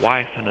have a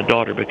wife and a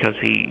daughter, because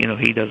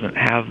he doesn't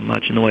have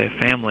much in the way of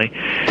family.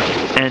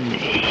 And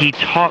he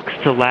talks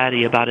to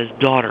Laddie about his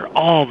daughter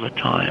all the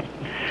time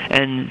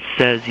and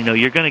says,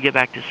 you're going to get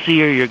back to see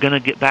her, you're going to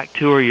get back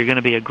to her, you're going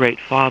to be a great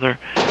father.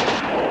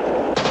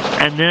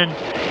 And then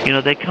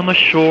they come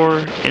ashore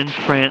in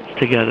France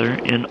together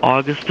in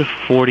August of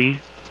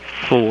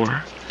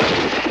 44,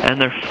 and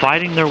they're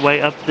fighting their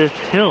way up this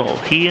hill.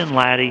 He and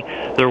Laddie,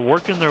 they're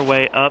working their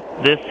way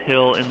up this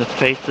hill in the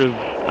face of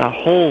a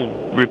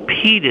whole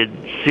repeated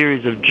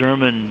series of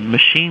German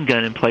machine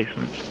gun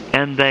emplacements.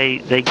 And they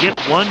get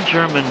one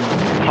German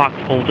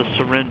foxhole to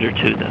surrender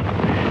to them.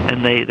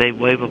 And they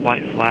wave a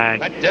white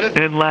flag.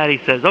 And Laddie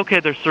says,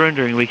 okay, they're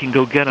surrendering, we can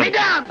go get them.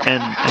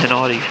 And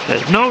Audie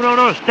says,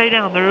 no, stay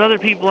down, there are other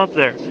people up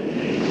there.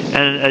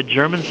 And a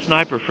German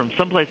sniper from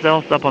someplace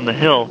else up on the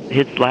hill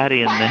hits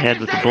Laddie in the head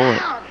with a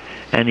bullet.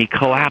 And he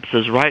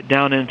collapses right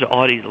down into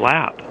Audie's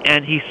lap.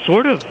 And he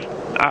sort of,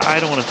 I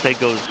don't want to say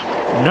goes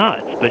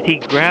nuts, but he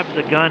grabs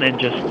a gun and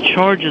just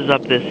charges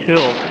up this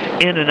hill,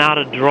 in and out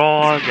of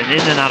draws and in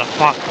and out of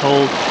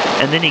foxholes.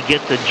 And then he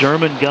gets a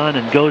German gun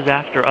and goes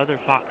after other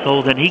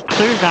foxholes, and he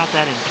clears out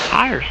that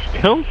entire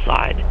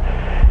hillside.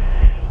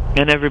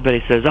 And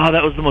everybody says, oh,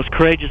 that was the most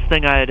courageous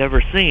thing I had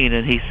ever seen.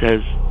 And he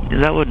says,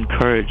 that wasn't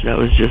courage, that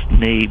was just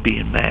me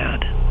being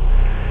mad.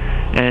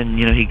 And,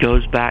 he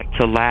goes back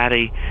to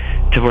Laddie,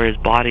 to where his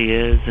body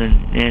is,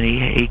 and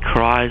he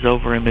cries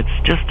over him. It's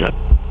just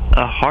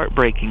a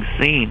heartbreaking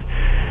scene,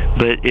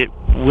 but it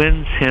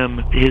wins him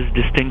his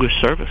Distinguished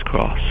Service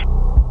Cross.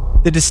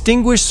 The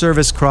Distinguished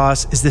Service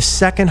Cross is the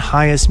second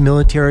highest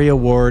military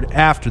award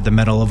after the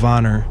Medal of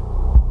Honor.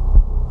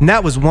 And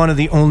that was one of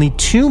the only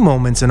 2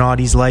 moments in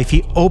Audie's life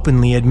he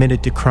openly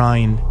admitted to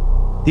crying,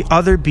 the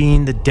other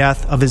being the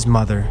death of his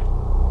mother.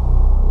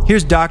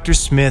 Here's Dr.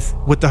 Smith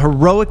with the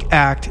heroic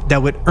act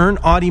that would earn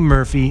Audie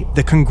Murphy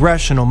the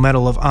Congressional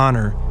Medal of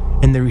Honor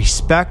and the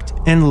respect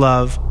and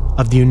love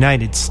of the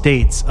United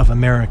States of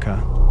America.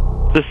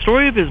 The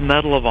story of his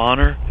Medal of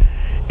Honor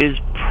is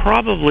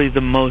probably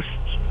the most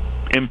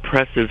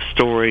impressive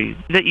story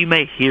that you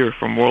may hear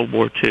from World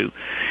War II.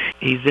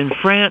 He's in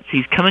France,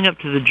 he's coming up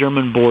to the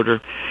German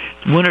border.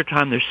 It's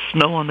wintertime, there's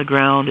snow on the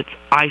ground, it's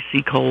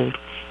icy cold.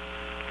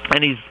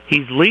 And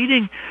he's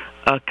leading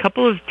a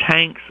couple of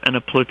tanks and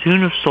a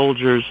platoon of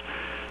soldiers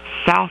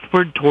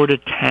southward toward a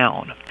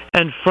town.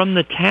 And from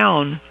the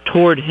town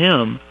toward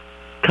him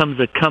comes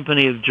a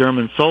company of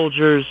German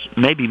soldiers,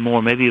 maybe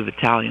more, maybe of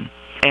Italian,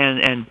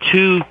 and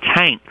 2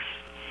 tanks.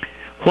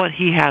 What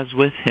he has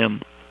with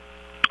him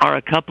are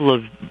a couple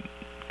of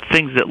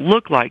things that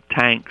look like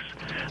tanks,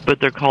 but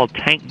they're called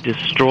tank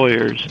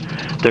destroyers.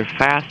 They're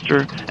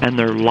faster and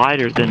they're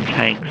lighter than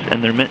tanks,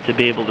 and they're meant to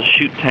be able to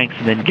shoot tanks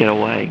and then get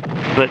away.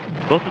 But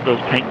both of those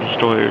tank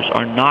destroyers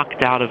are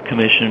knocked out of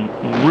commission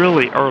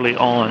really early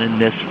on in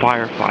this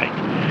firefight.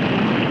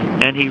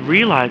 And he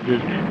realizes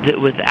that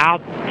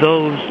without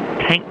those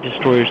tank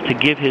destroyers to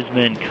give his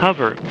men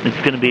cover, it's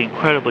going to be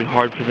incredibly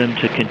hard for them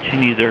to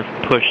continue their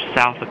push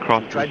south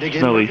across the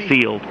snowy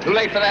field.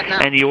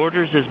 And he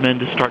orders his men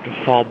to start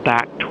to fall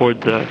back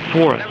toward the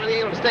forest.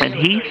 And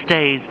he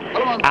stays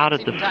out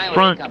at the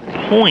front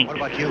point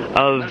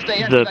of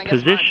the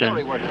position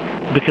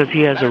because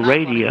he has a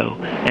radio,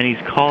 and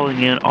he's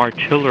calling in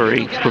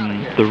artillery from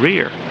the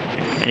rear.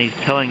 And he's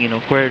telling,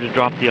 where to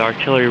drop the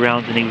artillery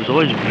rounds, and he was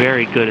always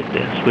very good at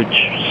this, which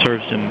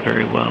serves him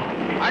very well.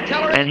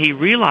 And he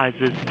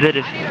realizes that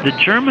if the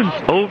Germans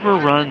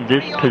overrun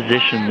this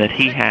position that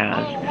he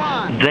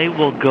has, they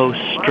will go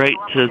straight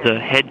to the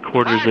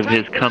headquarters of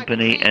his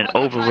company and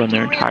overrun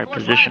their entire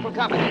position.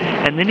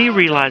 And then he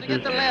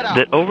realizes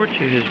that over to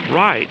his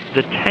right,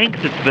 the tank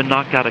that's been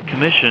knocked out of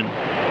commission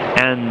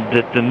and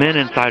that the men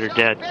inside are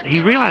dead, he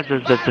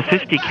realizes that the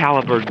 50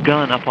 caliber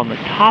gun up on the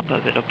top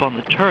of it, up on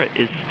the turret,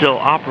 is still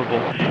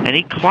operable. And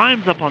he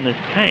climbs up on this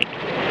tank,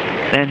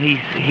 and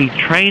he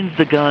trains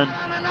the gun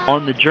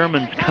on the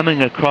Germans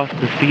coming across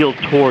the field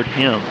toward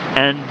him.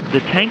 And the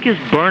tank is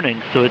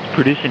burning, so it's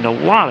producing a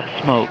lot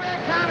of smoke.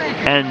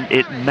 And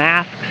it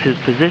masks his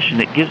position.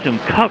 It gives him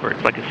cover.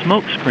 It's like a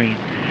smoke screen.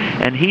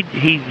 And he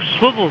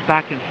swivels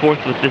back and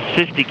forth with this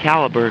 50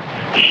 caliber,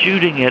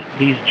 shooting at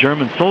these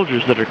German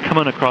soldiers that are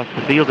coming across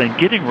the field and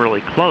getting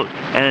really close.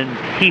 And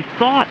he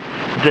thought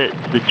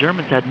that the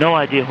Germans had no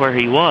idea where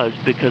he was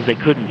because they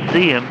couldn't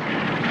see him,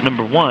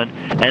 number one,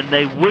 and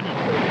they wouldn't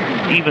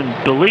even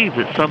believe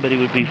that somebody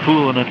would be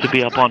fool enough to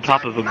be up on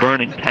top of a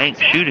burning tank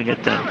shooting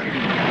at them.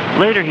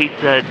 Later he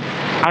said,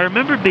 I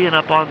remember being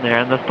up on there,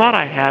 and the thought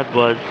I had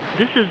was,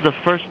 this is the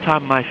first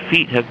time my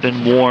feet have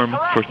been warm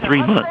for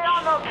 3 months.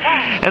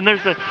 And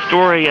there's a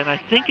story, and I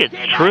think it's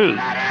true,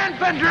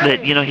 that,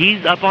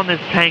 he's up on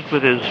this tank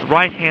with his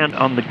right hand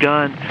on the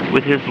gun,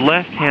 with his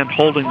left hand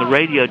holding the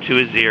radio to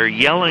his ear,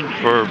 yelling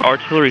for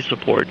artillery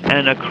support.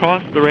 And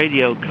across the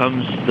radio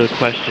comes the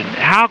question,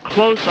 how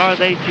close are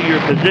they to your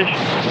position?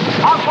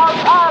 How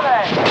close are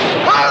they?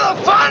 Well,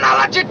 fine, I'll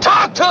let you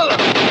talk to them.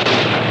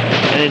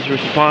 And his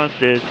response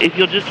is, if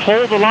you'll just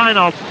hold the line,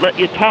 I'll let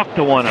you talk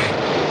to one of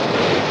them.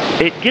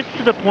 It gets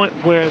to the point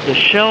where the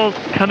shells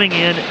coming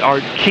in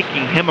are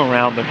kicking him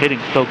around. They're hitting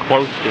so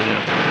close to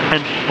him.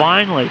 And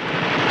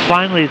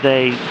finally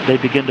they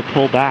begin to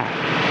pull back.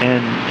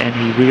 And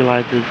he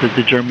realizes that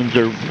the Germans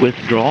are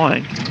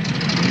withdrawing.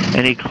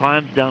 And he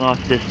climbs down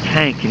off this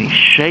tank, and he's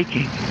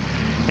shaking.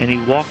 And he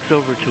walks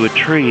over to a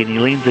tree, and he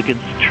leans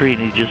against the tree,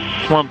 and he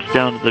just slumps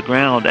down to the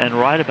ground. And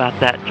right about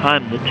that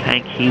time, the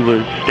tank he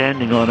was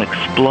standing on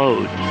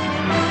explodes.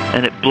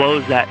 And it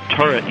blows that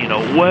turret,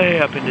 way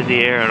up into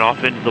the air and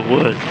off into the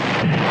woods.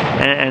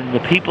 And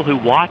the people who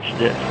watched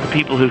this, the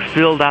people who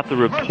filled out the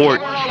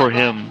reports for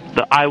him,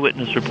 the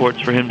eyewitness reports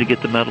for him to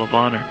get the Medal of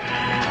Honor,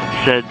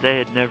 said they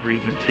had never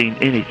even seen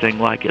anything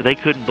like it. They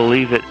couldn't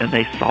believe it, and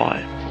they saw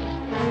it.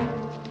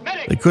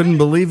 They couldn't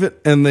believe it,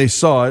 and they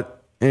saw it.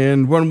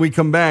 And when we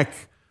come back,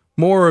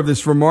 more of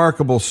this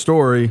remarkable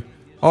story,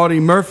 Audie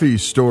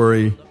Murphy's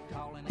story,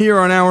 here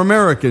on Our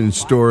American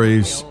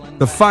Stories,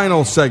 the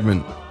final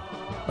segment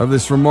of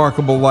this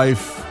remarkable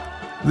life,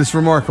 this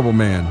remarkable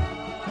man.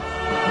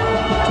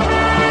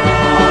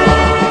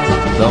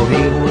 Though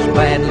he was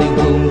badly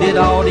wounded,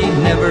 Audie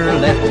never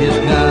left his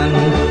gun.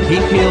 He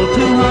killed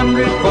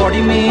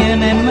 240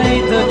 men and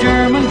made the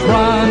Germans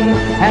run.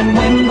 And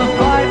when the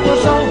fight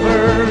was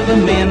over, the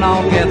men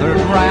all gathered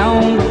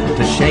round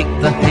to shake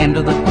the hand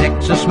of the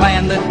Texas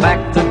man that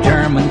backed the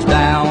Germans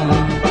down.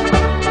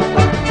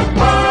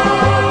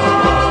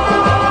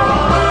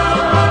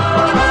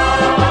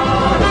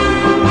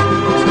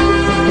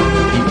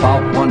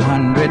 Fought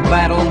 100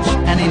 battles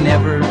and he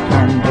never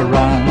turned to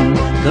run.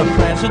 The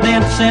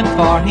president sent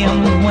for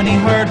him when he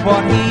heard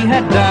what he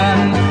had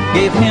done,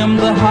 gave him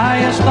the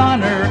highest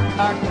honor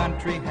our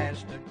country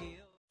has to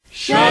give.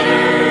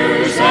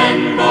 Shutters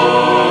and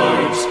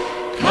boards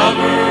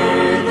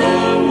cover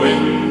the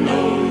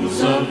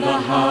windows of the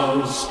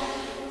house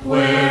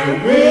where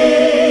we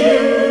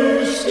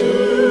used to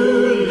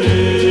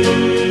live.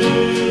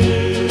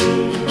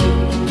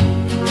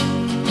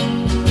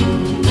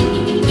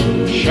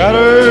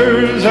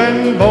 Shutters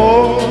and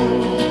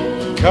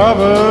boards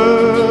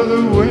cover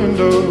the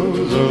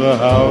windows of the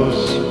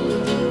house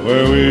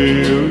where we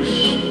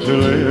used to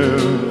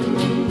live.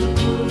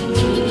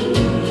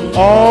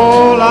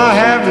 All I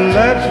have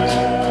left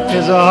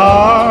is a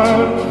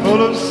heart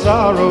full of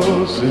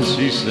sorrow since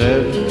she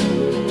said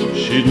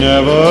she'd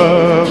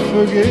never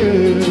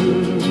forgive.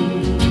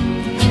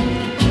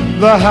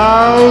 The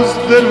house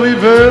that we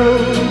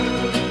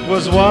built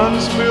was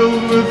once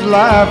filled with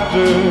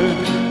laughter,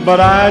 but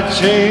I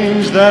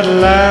changed that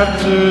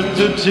laughter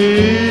to tears.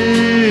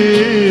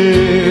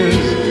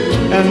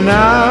 And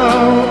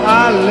now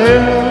I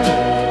live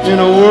in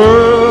a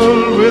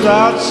world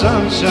without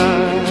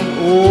sunshine.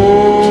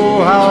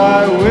 Oh, how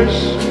I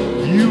wish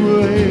you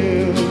were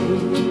here.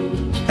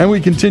 And we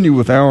continue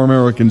with Our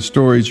American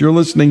Stories. You're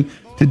listening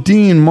to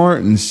Dean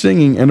Martin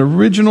singing an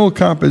original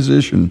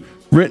composition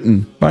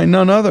written by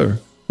none other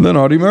than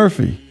Audie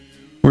Murphy.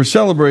 We're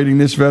celebrating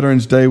this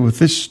Veterans Day with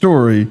this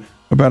story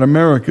about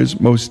America's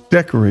most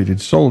decorated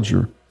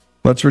soldier.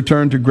 Let's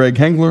return to Greg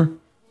Hengler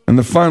and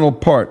the final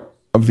part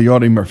of the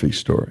Audie Murphy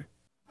story.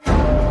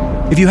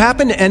 If you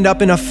happen to end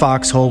up in a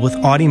foxhole with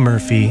Audie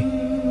Murphy,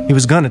 he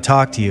was going to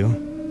talk to you.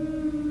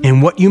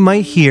 And what you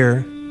might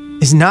hear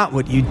is not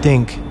what you'd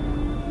think.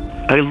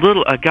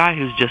 A guy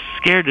who's just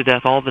scared to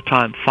death all the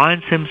time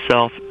finds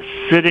himself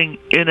sitting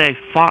in a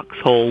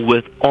foxhole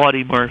with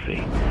Audie Murphy.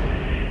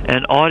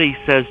 And Audie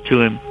says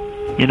to him,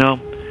 you know,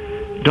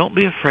 don't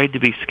be afraid to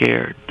be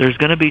scared. There's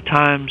going to be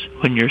times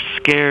when you're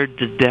scared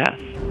to death.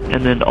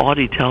 And then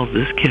Audie tells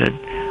this kid,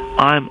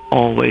 I'm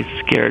always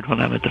scared when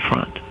I'm at the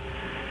front.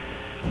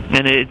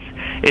 And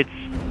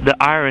the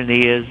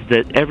irony is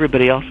that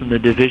everybody else in the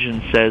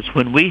division says,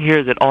 when we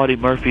hear that Audie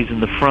Murphy's in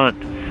the front,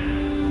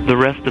 the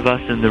rest of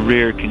us in the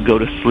rear can go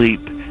to sleep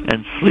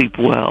and sleep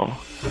well.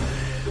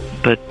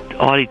 But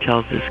Audie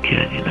tells this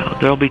kid, you know,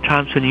 there'll be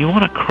times when you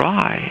want to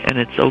cry, and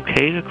it's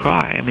okay to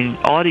cry. I mean,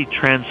 Audie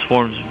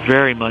transforms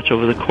very much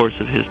over the course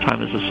of his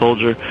time as a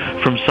soldier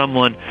from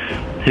someone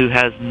who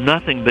has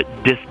nothing but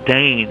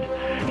disdain,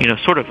 you know,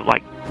 sort of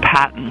like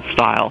Patton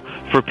style,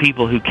 for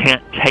people who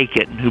can't take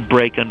it and who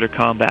break under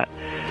combat,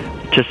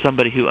 to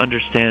somebody who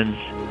understands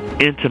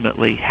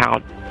intimately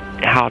how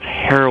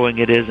harrowing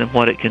it is and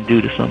what it can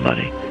do to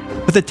somebody.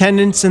 With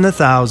attendance in the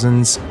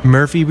thousands,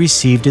 Murphy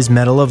received his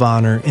Medal of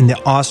Honor in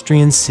the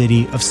Austrian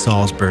city of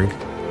Salzburg.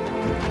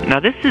 Now,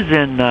 this is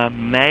in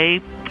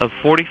May of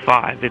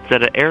 45. It's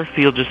at an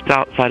airfield just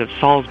outside of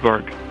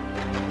Salzburg.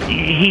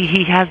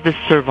 He has this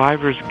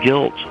survivor's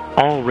guilt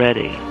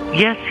already.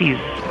 Yes, he's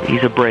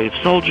a brave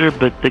soldier,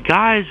 but the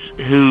guys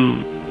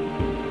who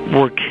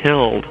were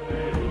killed,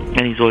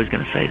 and he's always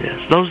going to say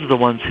this, those are the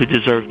ones who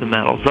deserve the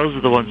medals. Those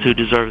are the ones who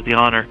deserve the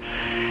honor.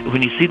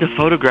 When you see the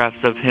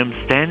photographs of him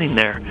standing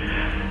there,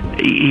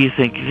 you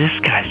think, this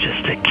guy's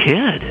just a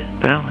kid.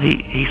 Well,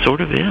 he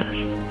sort of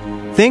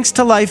is. Thanks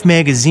to Life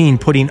magazine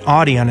putting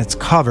Audie on its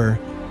cover,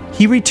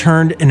 he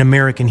returned an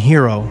American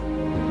hero.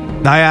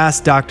 I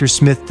asked Dr.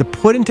 Smith to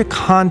put into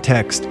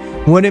context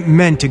what it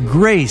meant to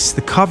grace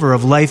the cover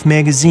of Life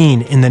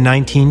magazine in the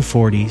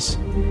 1940s.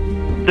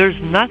 There's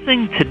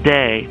nothing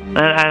today, and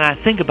I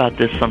think about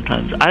this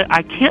sometimes,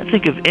 I can't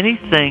think of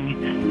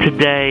anything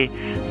today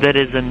that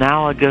is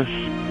analogous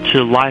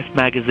to Life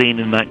magazine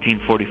in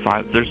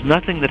 1945. There's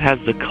nothing that has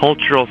the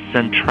cultural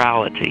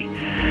centrality.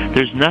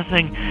 There's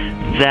nothing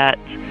that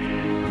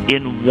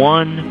in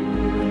one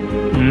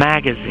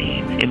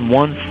magazine, in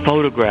one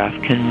photograph,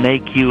 can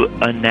make you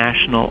a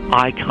national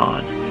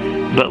icon.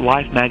 But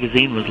Life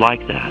magazine was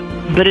like that.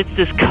 But it's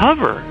this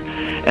cover,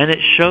 and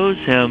it shows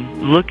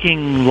him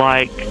looking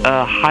like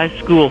a high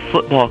school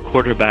football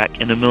quarterback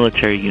in a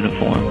military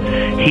uniform.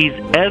 He's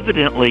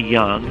evidently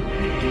young.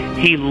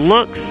 He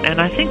looks, and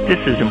I think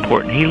this is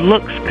important, he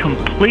looks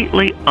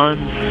completely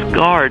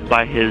unscarred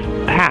by his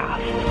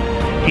past.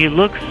 He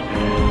looks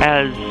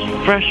as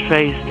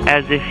fresh-faced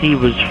as if he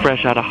was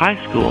fresh out of high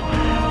school.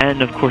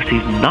 And, of course,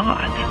 he's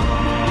not.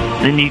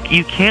 And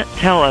you can't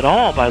tell at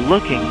all by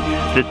looking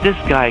that this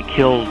guy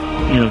killed,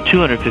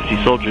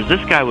 250 soldiers.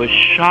 This guy was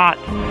shot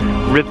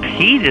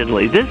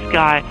repeatedly. This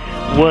guy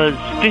was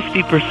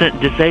 50%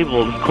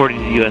 disabled, according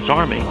to the U.S.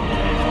 Army.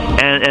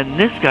 And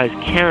this guy's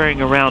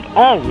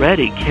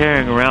already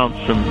carrying around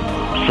some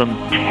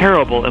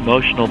terrible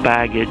emotional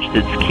baggage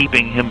that's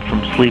keeping him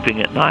from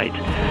sleeping at night.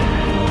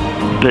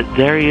 But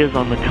there he is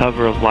on the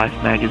cover of Life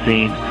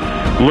magazine,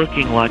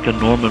 looking like a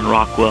Norman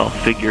Rockwell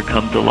figure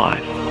come to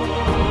life.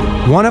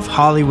 One of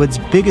Hollywood's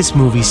biggest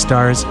movie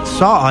stars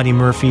saw Audie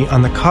Murphy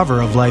on the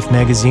cover of Life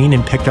magazine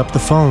and picked up the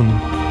phone.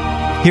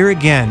 Here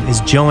again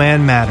is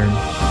Joanne Mattern.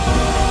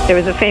 There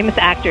was a famous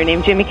actor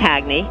named Jimmy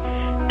Cagney,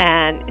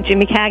 and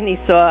Jimmy Cagney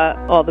saw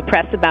all the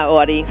press about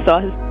Audie, saw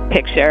his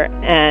picture,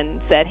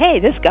 and said, hey,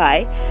 this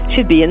guy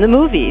should be in the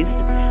movies.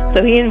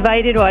 So he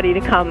invited Audie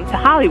to come to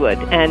Hollywood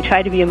and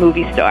try to be a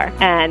movie star.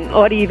 And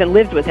Audie even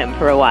lived with him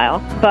for a while.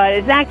 But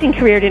his acting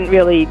career didn't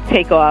really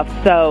take off,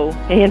 so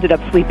he ended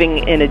up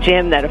sleeping in a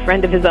gym that a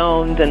friend of his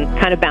owned and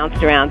kind of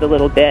bounced around a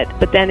little bit.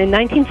 But then in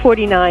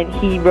 1949,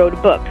 he wrote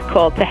a book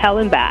called To Hell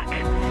and Back.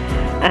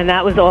 And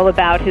that was all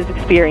about his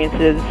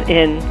experiences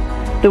in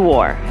the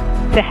war.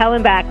 To Hell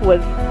and Back was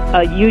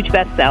a huge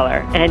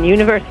bestseller, and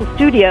Universal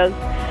Studios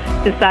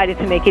decided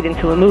to make it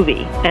into a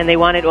movie. And they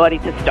wanted Audie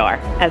to star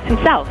as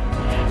himself.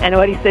 And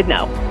Audie said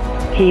no.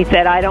 He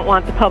said, I don't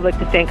want the public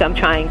to think I'm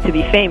trying to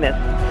be famous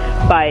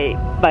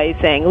by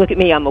saying, look at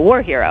me, I'm a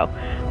war hero.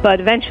 But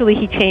eventually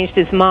he changed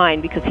his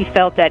mind because he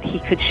felt that he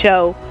could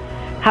show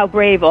how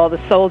brave all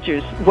the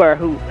soldiers were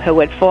who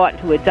had fought,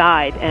 who had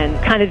died, and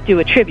kind of do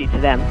a tribute to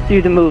them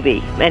through the movie.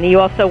 And he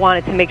also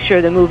wanted to make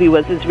sure the movie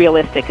was as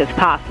realistic as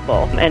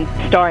possible. And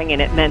starring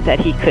in it meant that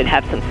he could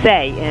have some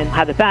say in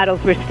how the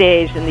battles were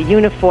staged and the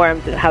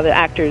uniforms and how the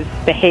actors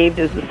behaved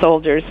as the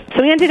soldiers.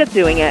 So he ended up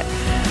doing it.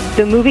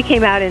 The movie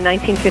came out in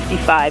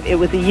 1955. It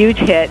was a huge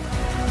hit.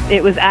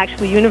 It was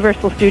actually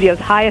Universal Studios'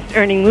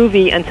 highest-earning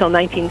movie until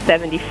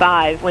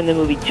 1975 when the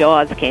movie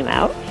Jaws came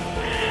out.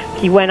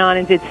 He went on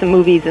and did some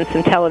movies and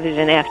some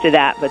television after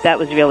that, but that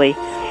was really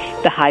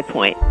the high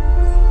point.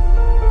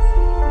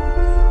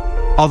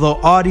 Although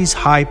Audie's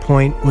high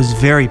point was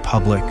very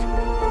public,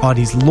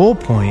 Audie's low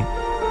point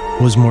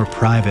was more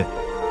private.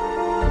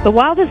 But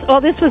while all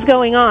this was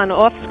going on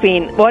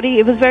off-screen, Audie,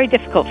 it was very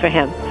difficult for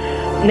him.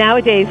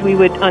 Nowadays, we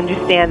would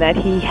understand that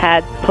he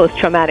had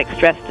post-traumatic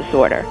stress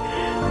disorder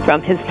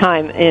from his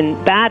time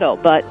in battle,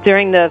 but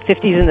during the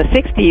 50s and the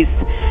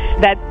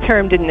 60s, that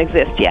term didn't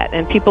exist yet,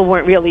 and people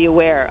weren't really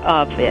aware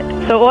of it.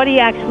 So Audie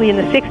actually, in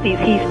the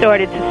 60s, he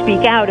started to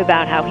speak out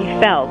about how he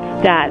felt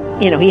that,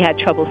 he had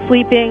trouble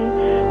sleeping.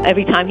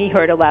 Every time he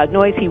heard a loud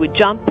noise, he would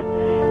jump.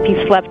 He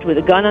slept with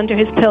a gun under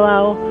his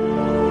pillow.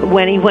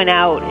 When he went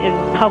out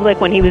in public,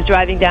 when he was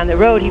driving down the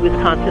road, he was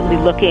constantly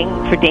looking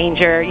for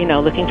danger,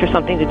 looking for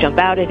something to jump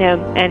out at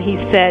him. And he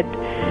said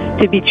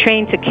to be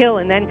trained to kill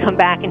and then come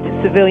back into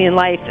civilian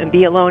life and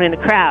be alone in a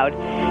crowd,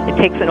 it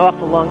takes an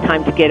awful long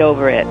time to get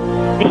over it.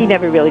 He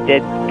never really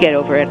did get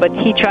over it, but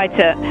he tried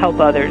to help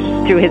others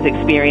through his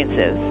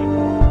experiences.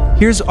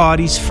 Here's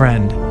Audie's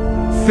friend,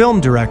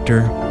 film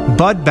director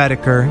Bud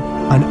Bedecker,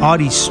 on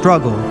Audie's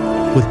struggle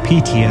with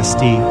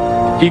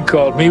PTSD. He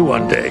called me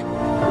one day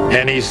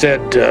and he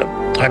said,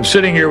 I'm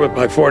sitting here with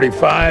my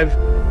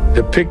 .45,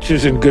 the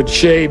picture's in good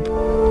shape,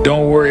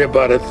 don't worry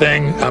about a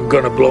thing, I'm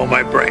going to blow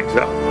my brains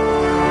out.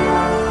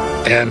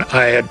 And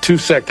I had 2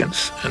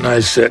 seconds, and I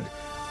said,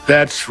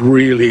 that's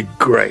really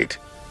great.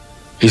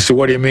 He said,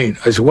 what do you mean?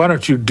 I said, why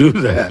don't you do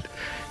that?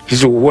 He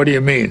said, well, what do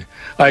you mean?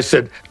 I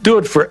said, do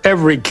it for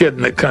every kid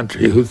in the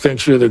country who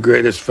thinks you're the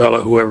greatest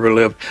fellow who ever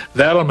lived.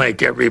 That'll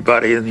make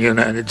everybody in the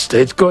United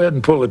States. Go ahead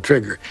and pull the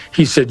trigger.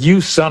 He said,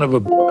 you son of a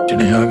bitch,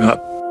 and he hung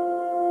up.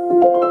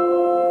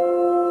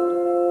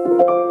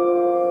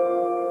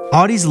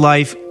 Audie's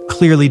life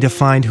clearly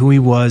defined who he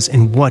was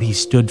and what he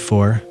stood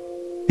for.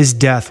 His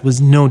death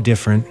was no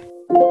different.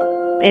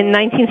 In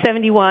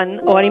 1971,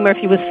 Audie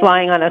Murphy was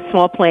flying on a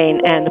small plane,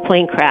 and the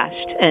plane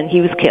crashed, and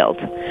he was killed.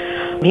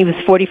 He was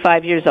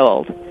 45 years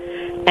old.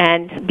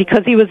 And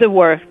because he was a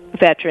war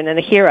veteran and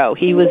a hero,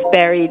 he was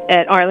buried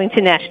at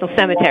Arlington National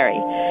Cemetery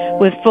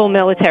with full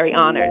military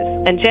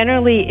honors. And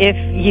generally, if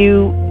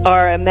you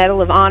are a Medal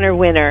of Honor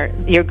winner,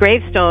 your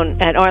gravestone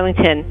at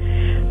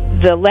Arlington,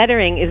 the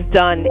lettering is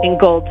done in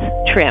gold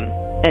trim.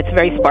 It's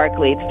very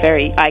sparkly. It's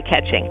very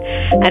eye-catching.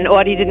 And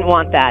Audie didn't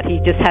want that. He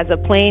just has a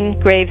plain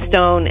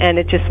gravestone, and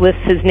it just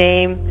lists his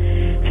name.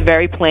 It's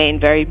very plain,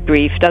 very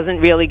brief. Doesn't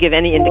really give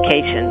any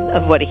indication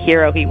of what a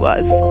hero he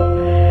was.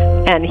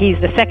 And he's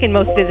the second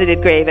most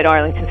visited grave at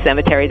Arlington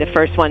Cemetery. The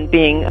first one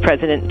being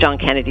President John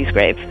Kennedy's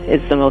grave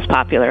is the most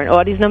popular. And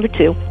Audie's number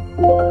 2.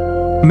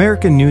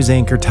 American news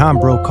anchor Tom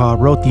Brokaw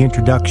wrote the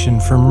introduction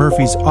for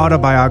Murphy's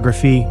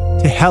autobiography,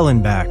 To Hell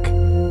and Back.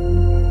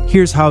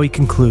 Here's how he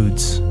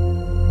concludes.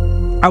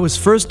 I was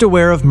first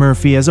aware of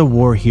Murphy as a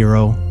war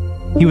hero.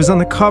 He was on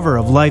the cover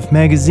of Life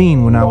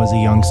magazine when I was a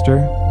youngster.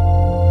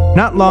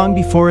 Not long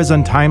before his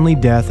untimely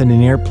death in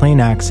an airplane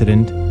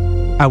accident,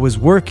 I was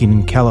working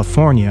in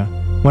California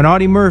when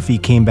Audie Murphy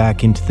came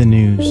back into the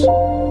news.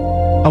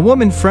 A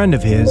woman friend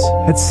of his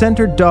had sent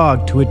her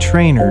dog to a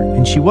trainer,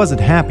 and she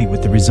wasn't happy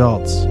with the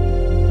results.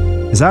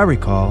 As I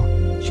recall,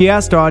 she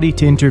asked Audie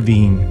to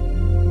intervene.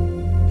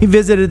 He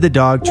visited the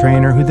dog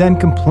trainer, who then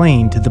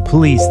complained to the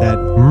police that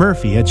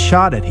Murphy had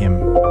shot at him.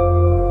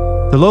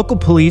 The local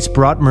police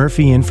brought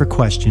Murphy in for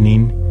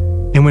questioning,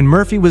 and when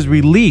Murphy was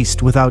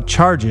released without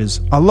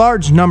charges, a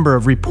large number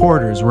of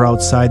reporters were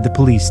outside the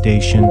police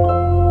station.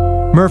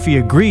 Murphy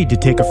agreed to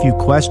take a few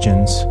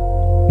questions.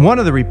 One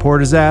of the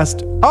reporters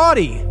asked,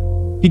 Audie,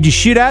 did you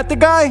shoot at the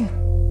guy?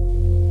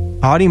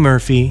 Audie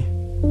Murphy,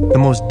 the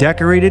most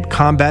decorated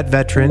combat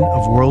veteran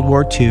of World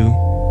War II,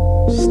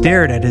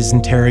 stared at his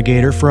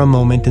interrogator for a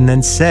moment and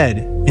then said,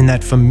 in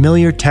that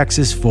familiar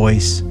Texas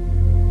voice,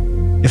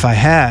 if I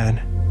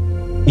had,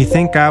 you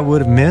think I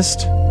would have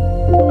missed?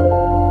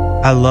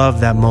 I love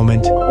that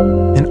moment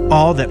and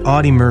all that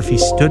Audie Murphy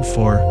stood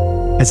for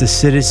as a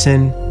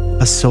citizen,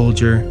 a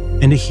soldier,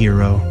 and a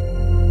hero.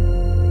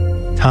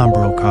 Tom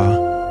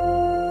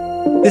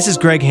Brokaw. This is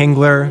Greg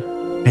Hengler,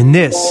 and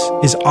this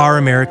is Our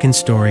American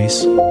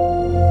Stories.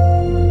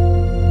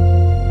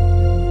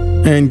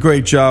 And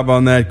great job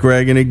on that,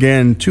 Greg. And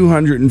again,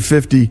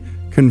 250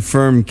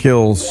 confirmed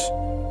kills.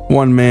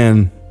 One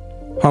man.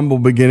 Humble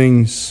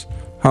beginnings,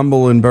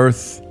 humble in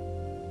birth,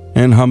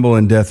 and humble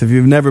in death. If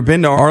you've never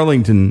been to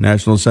Arlington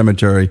National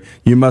Cemetery,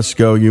 you must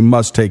go. You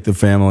must take the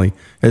family.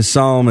 As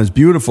solemn, as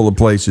beautiful a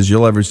place as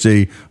you'll ever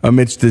see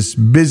amidst this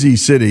busy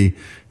city,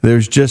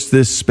 there's just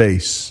this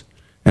space.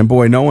 And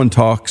boy, no one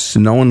talks,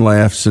 and no one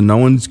laughs, and no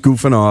one's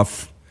goofing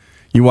off.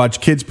 You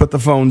watch kids put the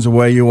phones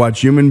away. You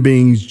watch human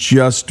beings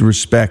just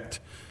respect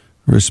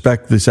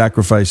the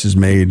sacrifices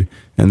made.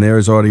 And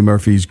there's Audie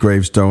Murphy's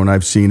gravestone.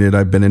 I've seen it.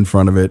 I've been in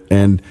front of it.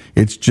 And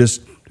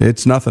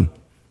it's nothing.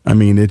 I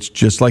mean, it's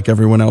just like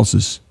everyone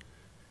else's.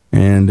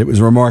 And it was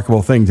a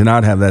remarkable thing to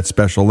not have that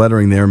special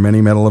lettering there.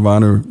 Many Medal of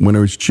Honor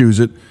winners choose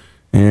it.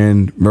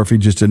 And Murphy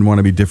just didn't want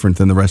to be different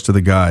than the rest of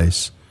the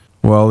guys.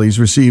 Well, he's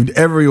received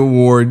every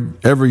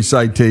award, every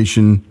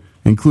citation,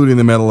 including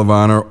the Medal of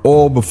Honor,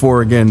 all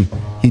before, again,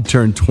 he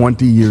turned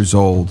 20 years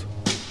old.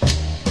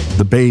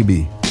 The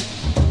baby.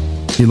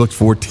 He looked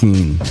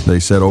 14, they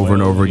said over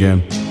and over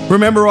again.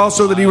 Remember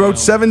also that he wrote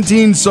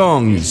 17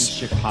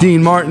 songs.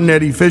 Dean Martin,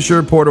 Eddie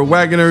Fisher, Porter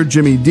Wagoner,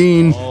 Jimmy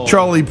Dean,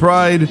 Charlie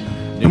Pride.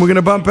 And we're going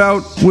to bump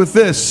out with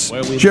this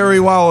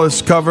Jerry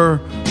Wallace cover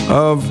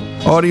of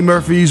Audie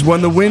Murphy's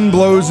When the Wind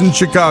Blows in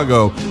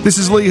Chicago. This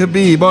is Lee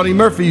Habib, Audie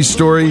Murphy's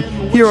story,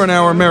 here on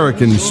Our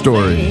American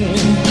Story.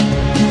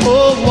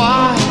 Oh,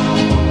 why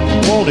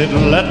won't it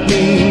let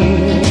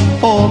me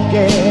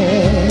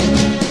forget?